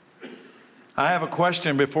 I have a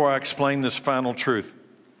question before I explain this final truth.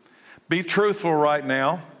 Be truthful right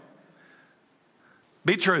now.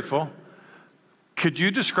 Be truthful. Could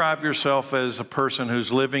you describe yourself as a person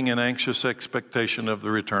who's living in anxious expectation of the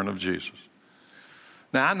return of Jesus?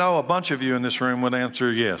 Now, I know a bunch of you in this room would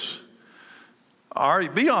answer yes.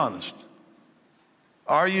 Be honest.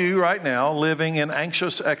 Are you right now living in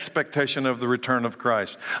anxious expectation of the return of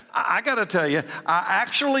Christ? I got to tell you, I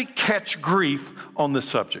actually catch grief on this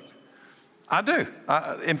subject. I do.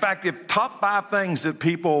 In fact, the top 5 things that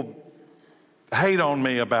people hate on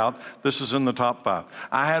me about, this is in the top 5.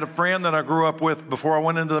 I had a friend that I grew up with before I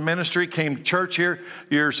went into the ministry, came to church here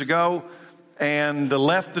years ago, and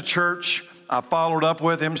left the church. I followed up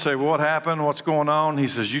with him, say, well, what happened? What's going on? He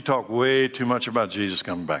says, you talk way too much about Jesus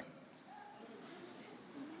coming back.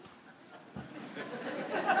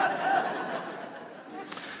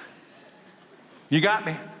 You got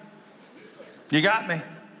me. You got me.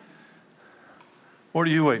 What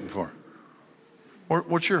are you waiting for?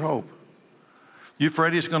 What's your hope? You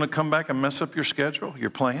afraid He's going to come back and mess up your schedule, your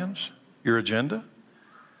plans, your agenda?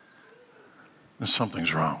 Then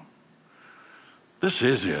something's wrong. This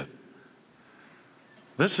is it.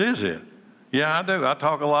 This is it. Yeah, I do. I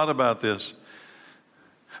talk a lot about this.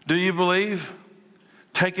 Do you believe?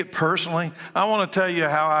 Take it personally. I want to tell you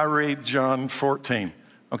how I read John 14.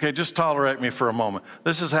 Okay, just tolerate me for a moment.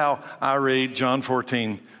 This is how I read John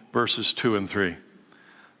 14, verses 2 and 3.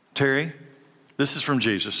 Terry, this is from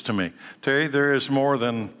Jesus to me. Terry, there is more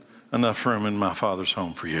than enough room in my Father's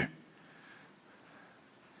home for you.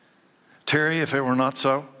 Terry, if it were not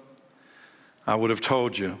so, I would have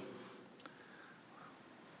told you.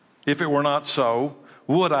 If it were not so,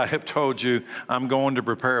 would I have told you, I'm going to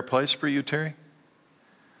prepare a place for you, Terry?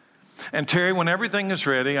 And Terry, when everything is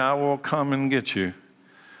ready, I will come and get you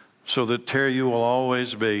so that, Terry, you will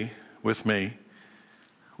always be with me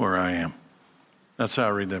where I am. That's how I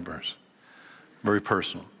read that verse. Very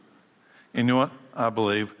personal. And you know what? I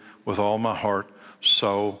believe with all my heart,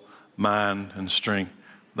 soul, mind, and strength,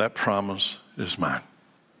 that promise is mine.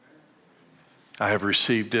 I have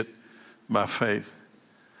received it by faith.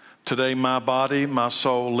 Today, my body, my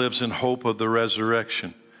soul lives in hope of the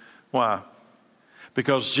resurrection. Why?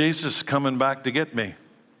 Because Jesus is coming back to get me.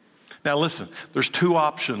 Now listen, there's two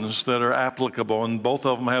options that are applicable, and both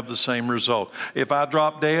of them have the same result. If I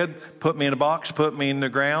drop dead, put me in a box, put me in the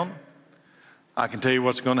ground, I can tell you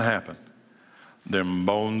what's going to happen. Them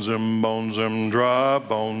bones, them bones, them dry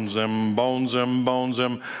bones, them bones, them bones,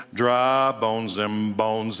 them dry bones, them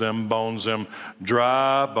bones, them bones, them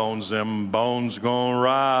dry bones, them bones gonna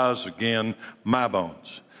rise again. My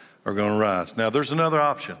bones are gonna rise. Now there's another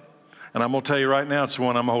option, and I'm gonna tell you right now, it's the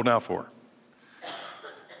one I'm holding out for.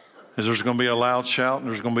 Is there's going to be a loud shout, and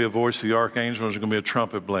there's going to be a voice of the archangel, and there's going to be a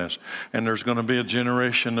trumpet blast, and there's going to be a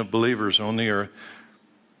generation of believers on the earth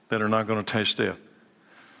that are not going to taste death.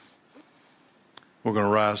 We're going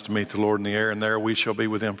to rise to meet the Lord in the air, and there we shall be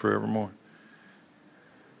with him forevermore.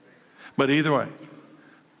 But either way,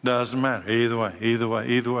 doesn't matter. Either way, either way,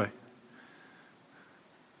 either way,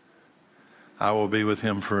 I will be with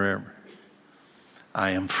him forever.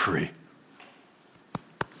 I am free.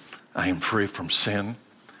 I am free from sin.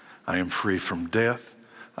 I am free from death.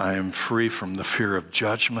 I am free from the fear of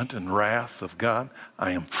judgment and wrath of God.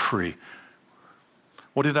 I am free.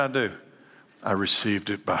 What did I do? I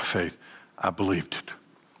received it by faith. I believed it.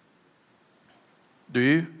 Do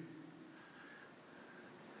you?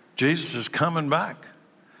 Jesus is coming back.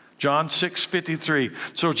 John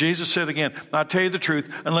 6:53. So Jesus said again, I tell you the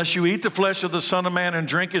truth, unless you eat the flesh of the Son of Man and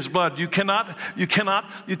drink his blood, you cannot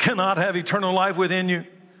have eternal life within you.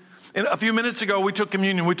 And a few minutes ago, we took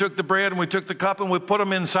communion. We took the bread and we took the cup and we put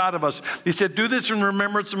them inside of us. He said, do this in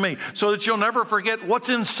remembrance of me so that you'll never forget what's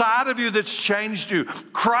inside of you that's changed you.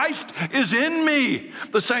 Christ is in me.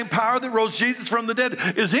 The same power that rose Jesus from the dead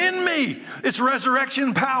is in me. It's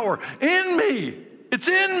resurrection power in me. It's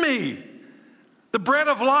in me. The bread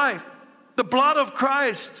of life, the blood of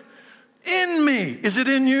Christ in me. Is it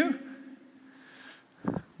in you?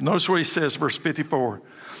 Notice what he says, verse 54.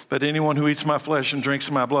 But anyone who eats my flesh and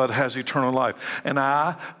drinks my blood has eternal life. And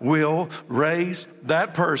I will raise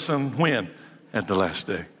that person when? At the last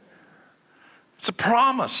day. It's a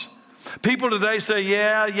promise. People today say,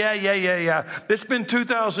 yeah. It's been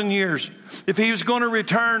 2,000 years. If he was going to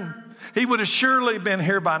return, he would have surely been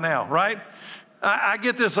here by now, right? I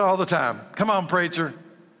get this all the time. Come on, preacher.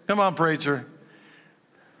 Come on, preacher.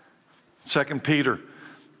 2 Peter.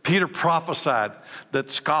 Peter prophesied that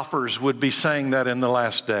scoffers would be saying that in the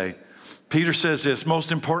last day. Peter says this,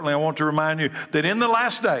 most importantly, I want to remind you that in the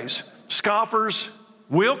last days, scoffers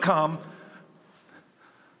will come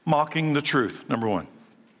mocking the truth, number one.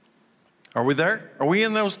 Are we there? Are we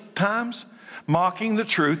in those times? Mocking the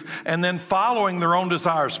truth and then following their own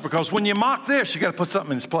desires. Because when you mock this, you got to put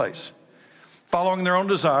something in its place. Following their own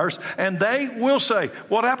desires. And they will say,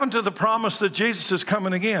 what happened to the promise that Jesus is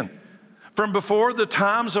coming again? From before the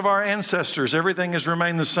times of our ancestors, everything has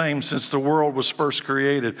remained the same since the world was first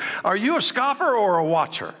created. Are you a scoffer or a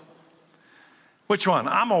watcher? Which one?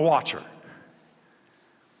 I'm a watcher.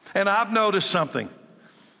 And I've noticed something.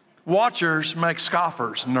 Watchers make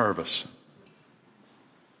scoffers nervous.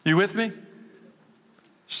 You with me?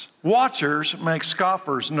 Watchers make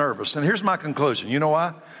scoffers nervous. And here's my conclusion. You know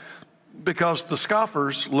why? Because the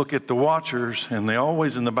scoffers look at the watchers and they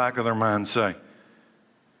always in the back of their mind say,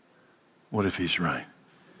 what if he's right?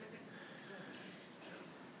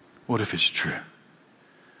 What if it's true?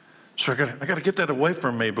 So I got to get that away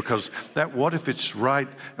from me, because that what if it's right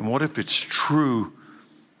and what if it's true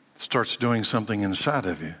starts doing something inside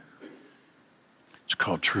of you. It's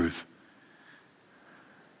called truth.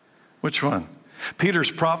 Which one?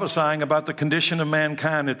 Peter's prophesying about the condition of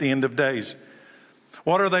mankind at the end of days.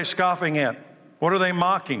 What are they scoffing at? What are they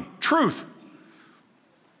mocking? Truth.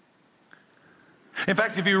 In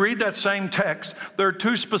fact, if you read that same text, there are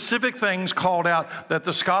two specific things called out that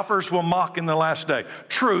the scoffers will mock in the last day.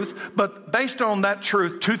 Truth, but based on that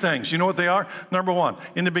truth, two things. You know what they are? Number one,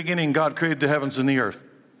 in the beginning, God created the heavens and the earth.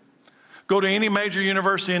 Go to any major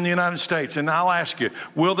university in the United States, and I'll ask you,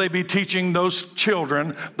 will they be teaching those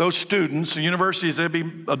children, those students, the universities, they'll be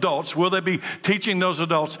adults, will they be teaching those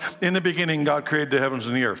adults, in the beginning God created the heavens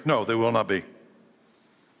and the earth? No, they will not be.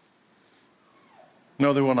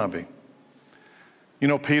 No, they will not be. You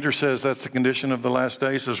know, Peter says that's the condition of the last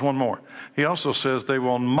days. There's one more. He also says they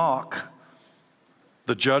will mock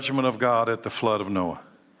the judgment of God at the flood of Noah.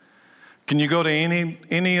 Can you go to any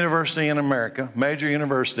university in America, major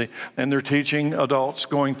university, and they're teaching adults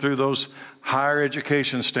going through those higher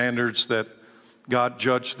education standards that God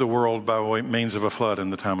judged the world by means of a flood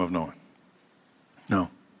in the time of Noah? No.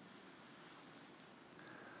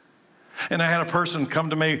 And I had a person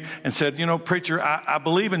come to me and said, you know, preacher, I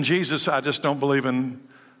believe in Jesus, I just don't believe in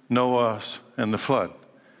Noah and the flood.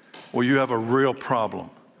 Well, you have a real problem,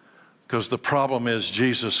 because the problem is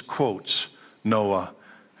Jesus quotes Noah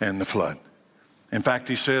and the flood. In fact,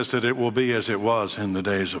 he says that it will be as it was in the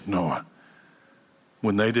days of Noah,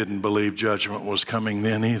 when they didn't believe judgment was coming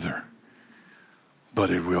then either. But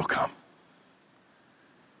it will come.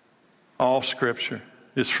 All Scripture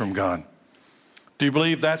is from God. Do you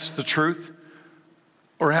believe that's the truth?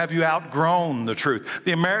 Or have you outgrown the truth?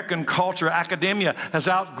 The American culture, academia, has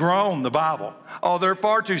outgrown the Bible. Oh, they're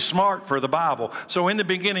far too smart for the Bible. So in the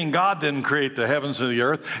beginning, God didn't create the heavens and the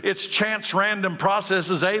earth. It's chance, random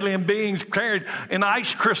processes, alien beings carried in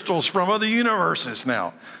ice crystals from other universes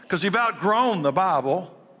now. Because you've outgrown the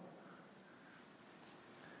Bible.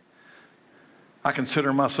 I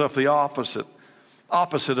consider myself the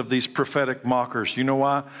opposite of these prophetic mockers. You know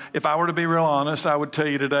why? If I were to be real honest, I would tell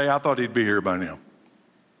you today, I thought he'd be here by now.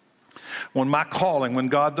 When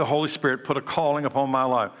God the Holy Spirit put a calling upon my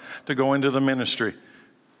life to go into the ministry,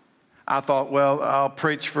 I thought, well, I'll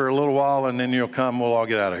preach for a little while and then you'll come, we'll all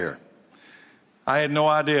get out of here. I had no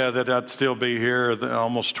idea that I'd still be here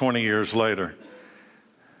almost 20 years later.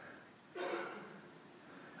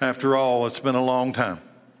 After all, it's been a long time.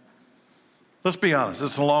 Let's be honest,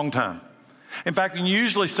 it's a long time. In fact, when you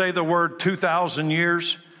usually say the word 2,000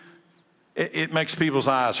 years, it makes people's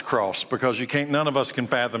eyes cross, because none of us can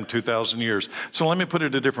fathom 2,000 years. So let me put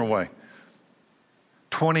it a different way.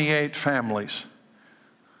 28 families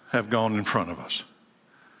have gone in front of us.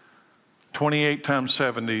 28 times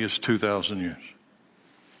 70 is 2,000 years.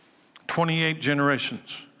 28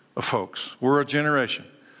 generations of folks. We're a generation.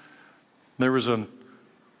 There was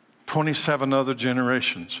 27 other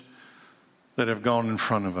generations that have gone in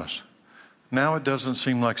front of us. Now it doesn't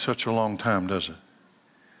seem like such a long time, does it?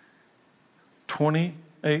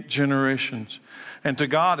 28 generations. And to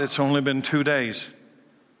God, it's only been 2 days.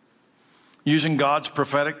 Using God's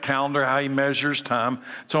prophetic calendar, how he measures time,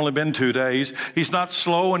 it's only been 2 days. He's not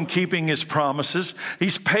slow in keeping his promises.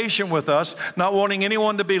 He's patient with us, not wanting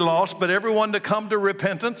anyone to be lost, but everyone to come to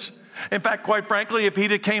repentance. In fact, quite frankly, if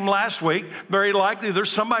he'd have came last week, very likely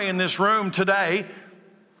there's somebody in this room today.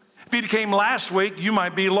 If he came last week, you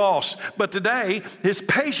might be lost. But today, his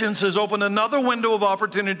patience has opened another window of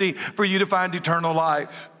opportunity for you to find eternal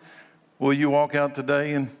life. Will you walk out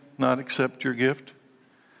today and not accept your gift?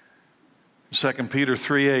 2 Peter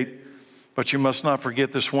 3:8, but you must not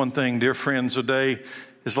forget this one thing, dear friends, a day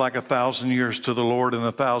is like 1,000 years to the Lord, and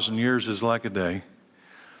 1,000 years is like a day.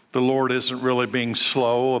 The Lord isn't really being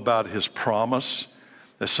slow about his promise,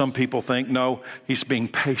 as some people think. No, he's being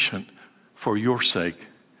patient for your sake.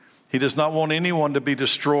 He does not want anyone to be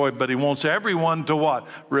destroyed, but he wants everyone to what?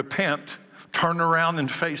 Repent, turn around and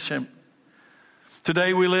face him.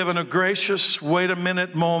 Today we live in a gracious, wait a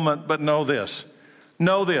minute moment, but know this,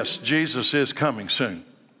 Jesus is coming soon.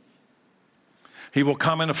 He will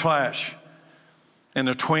come in a flash, in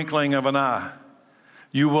a twinkling of an eye.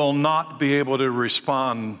 You will not be able to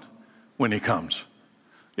respond when he comes.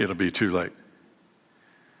 It'll be too late.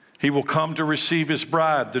 He will come to receive his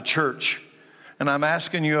bride, the church. And I'm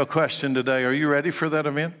asking you a question today. Are you ready for that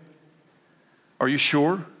event? Are you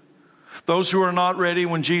sure? Those who are not ready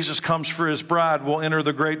when Jesus comes for his bride will enter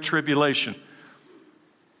the great tribulation.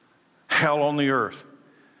 Hell on the earth.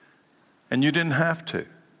 And you didn't have to,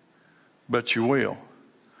 but you will.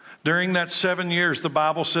 During that 7 years, the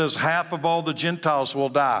Bible says half of all the Gentiles will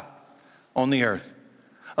die on the earth.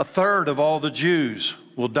 1/3 of all the Jews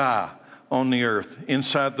will die on the earth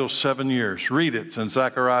inside those 7 years. Read it in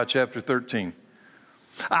Zechariah chapter 13.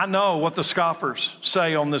 I know what the scoffers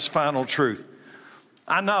say on this final truth.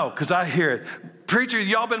 I know, because I hear it. Preacher,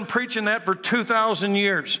 y'all been preaching that for 2,000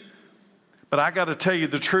 years. But I got to tell you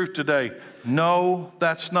the truth today. No,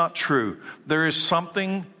 that's not true. There is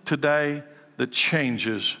something today that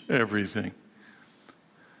changes everything.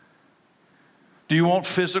 Do you want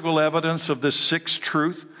physical evidence of this sixth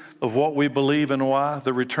truth of what we believe and why,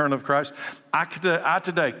 the return of Christ? I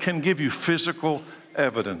today can give you physical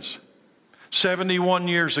evidence. 71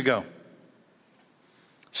 years ago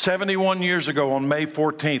on May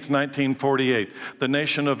 14th, 1948, the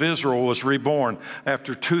nation of Israel was reborn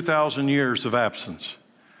after 2,000 years of absence.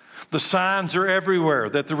 The signs are everywhere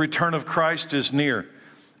that the return of Christ is near.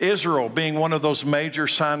 Israel being one of those major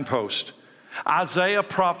signposts. Isaiah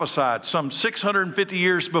prophesied some 650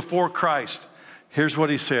 years before Christ. Here's what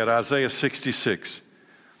he said, Isaiah 66.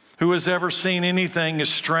 Who has ever seen anything as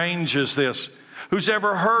strange as this? Who's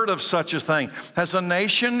ever heard of such a thing? Has a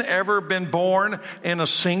nation ever been born in a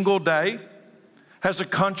single day? Has a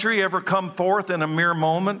country ever come forth in a mere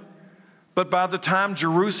moment? But by the time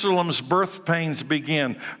Jerusalem's birth pains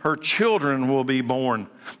begin, her children will be born.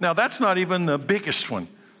 Now, that's not even the biggest one.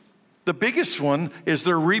 The biggest one is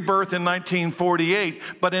their rebirth in 1948,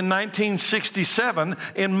 but in 1967,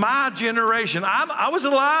 in my generation, I was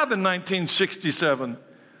alive in 1967,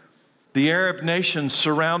 the Arab nations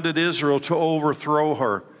surrounded Israel to overthrow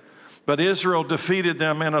her. But Israel defeated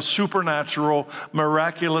them in a supernatural,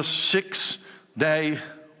 miraculous 6-day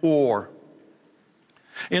war.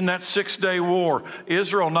 In that 6-day war,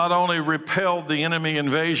 Israel not only repelled the enemy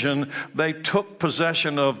invasion, they took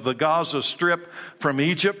possession of the Gaza Strip from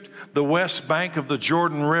Egypt, the west bank of the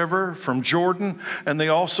Jordan River from Jordan, and they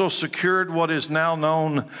also secured what is now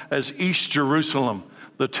known as East Jerusalem,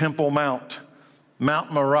 the Temple Mount,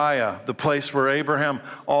 Mount Moriah, the place where Abraham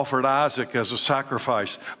offered Isaac as a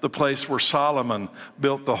sacrifice, the place where Solomon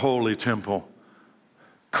built the Holy Temple.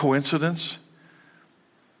 Coincidence?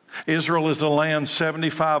 Israel is a land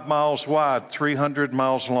 75 miles wide, 300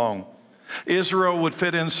 miles long. Israel would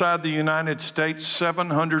fit inside the United States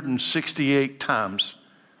 768 times.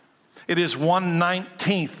 It is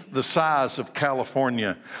 1/19 the size of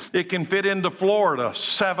California. It can fit into Florida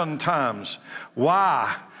 7 times.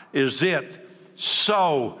 Why is it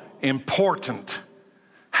so important?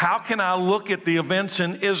 How can I look at the events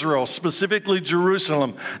in Israel, specifically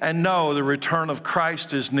Jerusalem, and know the return of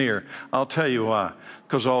Christ is near? I'll tell you why.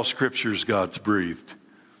 Because all Scripture is God's breathed.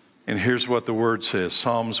 And here's what the Word says,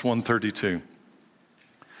 Psalms 132.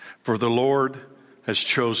 For the Lord has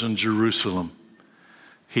chosen Jerusalem.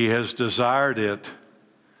 He has desired it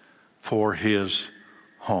for His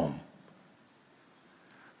home.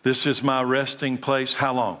 This is my resting place.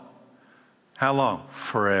 How long? How long?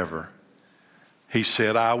 Forever. He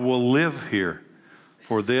said, I will live here,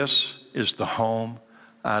 for this is the home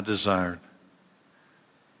I desired.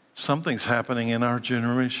 Something's happening in our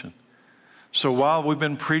generation. So while we've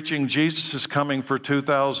been preaching Jesus is coming for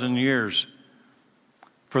 2,000 years,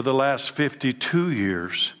 for the last 52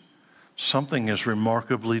 years, something is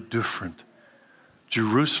remarkably different.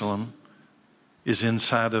 Jerusalem is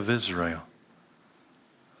inside of Israel.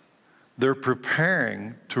 They're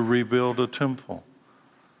preparing to rebuild a temple.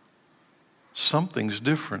 Something's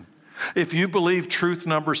different. If you believe truth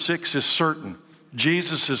number 6 is certain,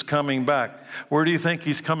 Jesus is coming back, where do you think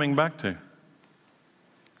He's coming back to?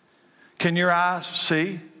 Can your eyes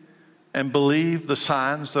see and believe the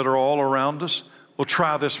signs that are all around us? Well,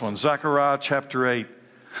 try this one, Zechariah chapter 8.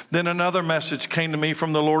 Then another message came to me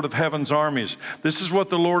from the Lord of Heaven's armies. This is what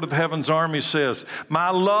the Lord of Heaven's armies says. My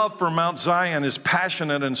love for Mount Zion is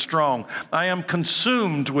passionate and strong. I am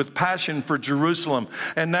consumed with passion for Jerusalem.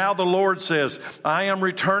 And now the Lord says, I am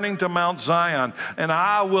returning to Mount Zion, and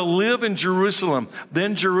I will live in Jerusalem.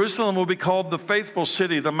 Then Jerusalem will be called the faithful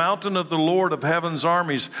city. The mountain of the Lord of Heaven's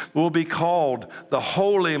armies will be called the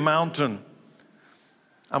holy mountain.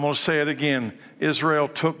 I'm going to say it again. Israel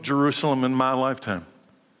took Jerusalem in my lifetime.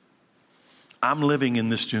 I'm living in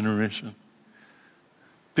this generation.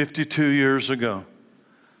 52 years ago,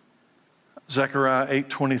 Zechariah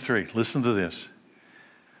 8:23. Listen to this.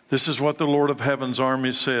 This is what the Lord of Heaven's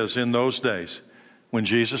armies says in those days when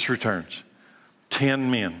Jesus returns.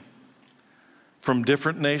 10 men from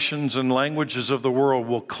different nations and languages of the world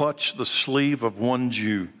will clutch the sleeve of one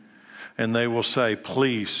Jew, and they will say,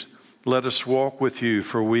 please, let us walk with you,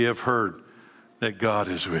 for we have heard that God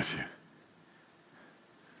is with you.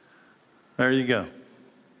 There you go.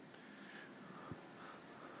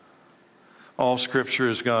 All Scripture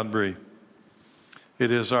is God-breathed. It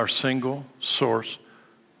is our single source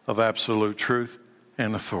of absolute truth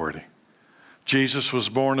and authority. Jesus was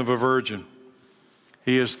born of a virgin.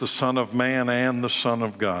 He is the Son of Man and the Son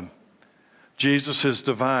of God. Jesus is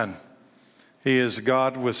divine. He is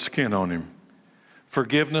God with skin on Him.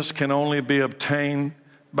 Forgiveness can only be obtained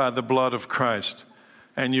by the blood of Christ,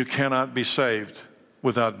 and you cannot be saved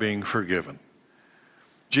without being forgiven.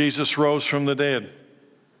 Jesus rose from the dead.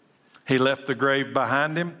 He left the grave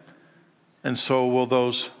behind Him, and so will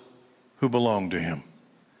those who belong to Him.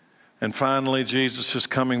 And finally, Jesus is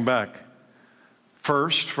coming back.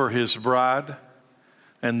 First for his bride,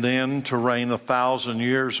 and then to reign 1,000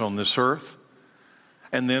 years on this earth.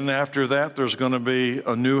 And then after that, there's going to be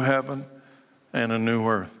a new heaven and a new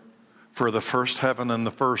earth. For the first heaven and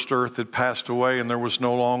the first earth had passed away, and there was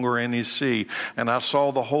no longer any sea. And I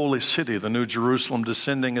saw the holy city, the new Jerusalem,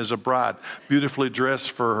 descending as a bride, beautifully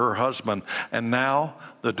dressed for her husband. And now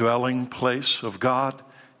the dwelling place of God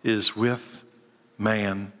is with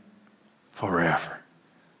man forever.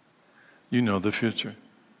 You know the future.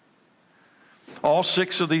 All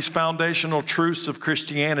 6 of these foundational truths of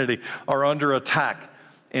Christianity are under attack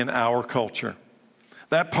in our culture.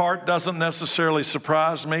 That part doesn't necessarily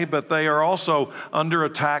surprise me, but they are also under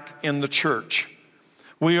attack in the church.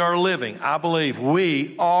 We are living, I believe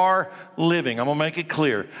we are living. I'm going to make it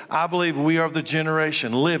clear. I believe we are the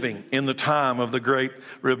generation living in the time of the great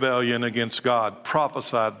rebellion against God,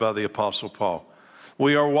 prophesied by the Apostle Paul.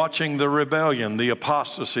 We are watching the rebellion, the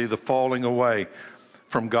apostasy, the falling away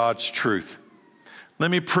from God's truth.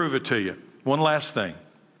 Let me prove it to you. One last thing.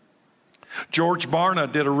 George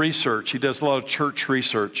Barna did a research. He does a lot of church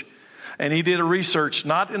research. And he did a research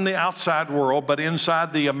not in the outside world, but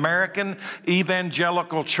inside the American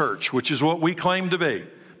evangelical church, which is what we claim to be.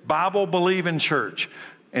 Bible-believing church.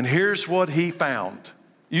 And here's what he found.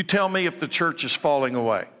 You tell me if the church is falling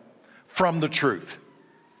away from the truth.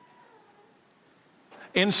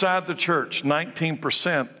 Inside the church,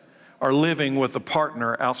 19% are living with a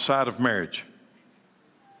partner outside of marriage.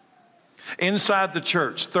 Inside the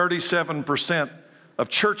church, 37% of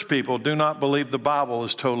church people do not believe the Bible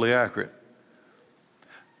is totally accurate.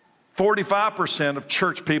 45% of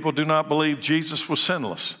church people do not believe Jesus was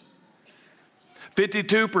sinless.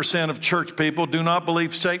 52% of church people do not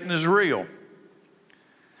believe Satan is real.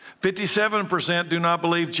 57% do not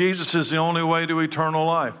believe Jesus is the only way to eternal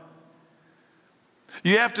life.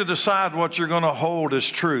 You have to decide what you're going to hold as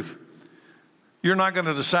truth. You're not going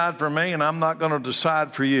to decide for me, and I'm not going to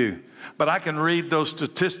decide for you. But I can read those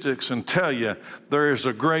statistics and tell you there is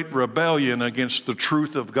a great rebellion against the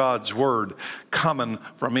truth of God's word coming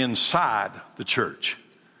from inside the church,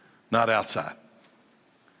 not outside.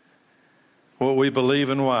 What we believe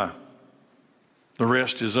and why, the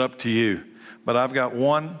rest is up to you. But I've got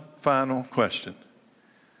one final question.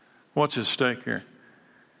 What's at stake here?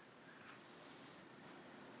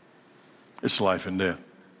 It's life and death.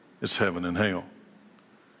 It's heaven and hell.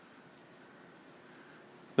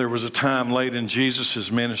 There was a time late in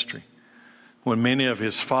Jesus' ministry when many of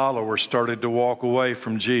his followers started to walk away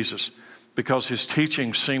from Jesus because his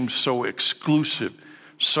teaching seemed so exclusive,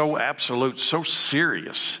 so absolute, so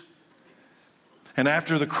serious. And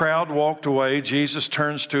after the crowd walked away, Jesus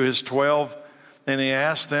turns to his 12 and he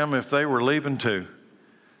asked them if they were leaving too.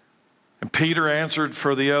 And Peter answered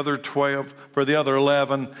for the other 12, for the other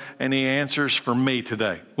 11, and he answers for me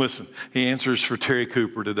today. Listen, he answers for Terry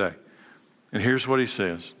Cooper today. And here's what he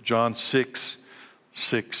says, John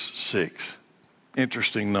 6:6.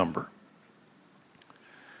 Interesting number.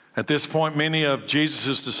 At this point, many of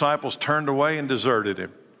Jesus' disciples turned away and deserted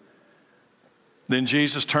him. Then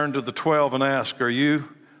Jesus turned to the 12 and asked, "Are you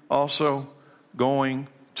also going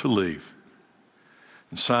to leave?"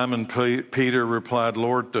 And Simon Peter replied,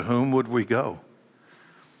 "Lord, to whom would we go?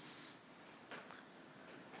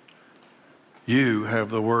 You have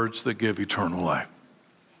the words that give eternal life.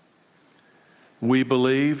 We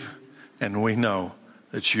believe and we know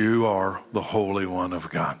that you are the Holy One of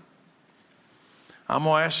God." I'm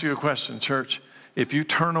going to ask you a question, church. If you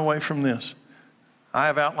turn away from this, I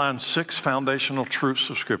have outlined 6 foundational truths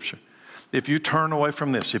of Scripture. If you turn away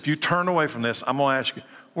from this, I'm going to ask you,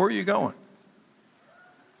 where are you going?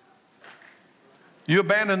 You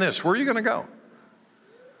abandon this, where are you going to go?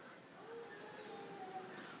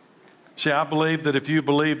 See, I believe that if you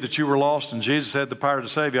believed that you were lost and Jesus had the power to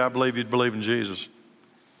save you, I believe you'd believe in Jesus.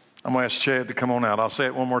 I'm going to ask Chad to come on out. I'll say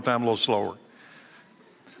it one more time, a little slower.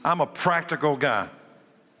 I'm a practical guy.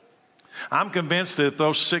 I'm convinced that if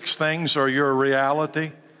those 6 things are your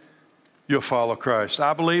reality, you'll follow Christ.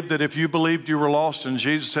 I believe that if you believed you were lost and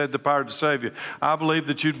Jesus had the power to save you, I believe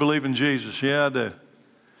that you'd believe in Jesus. Yeah, I do.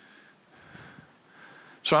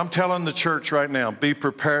 So I'm telling the church right now, be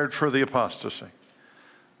prepared for the apostasy.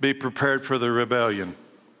 Be prepared for the rebellion.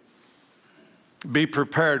 Be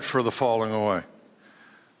prepared for the falling away.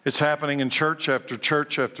 It's happening in church after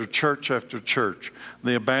church after church after church.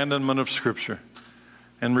 The abandonment of Scripture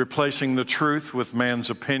and replacing the truth with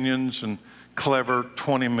man's opinions and clever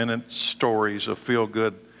 20-minute stories of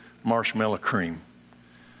feel-good marshmallow cream.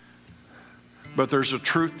 But there's a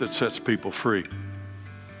truth that sets people free.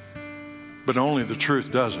 But only the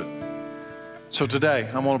truth does it. So today,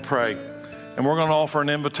 I'm going to pray. And we're going to offer an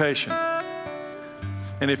invitation.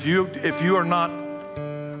 And if you are not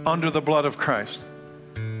under the blood of Christ,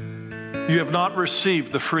 you have not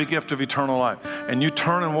received the free gift of eternal life, and you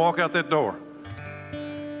turn and walk out that door,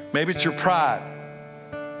 maybe it's your pride.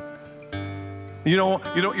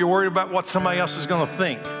 You're worried about what somebody else is going to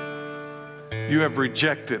think. You have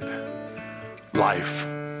rejected life.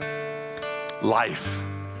 Life.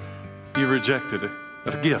 You rejected it.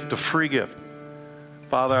 A gift, a free gift.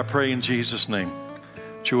 Father, I pray in Jesus' name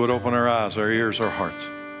that you would open our eyes, our ears, our hearts,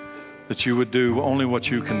 that you would do only what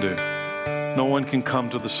you can do. No one can come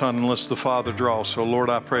to the Son unless the Father draws. So, Lord,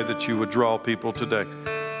 I pray that you would draw people today.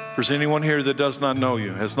 If there's anyone here that does not know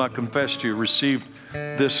you, has not confessed you, received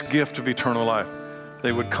this gift of eternal life,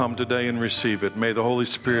 they would come today and receive it. May the Holy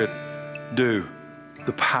Spirit do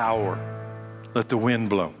the power. Let the wind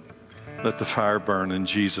blow. Let the fire burn in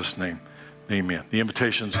Jesus' name. Amen. The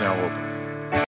invitation is now open.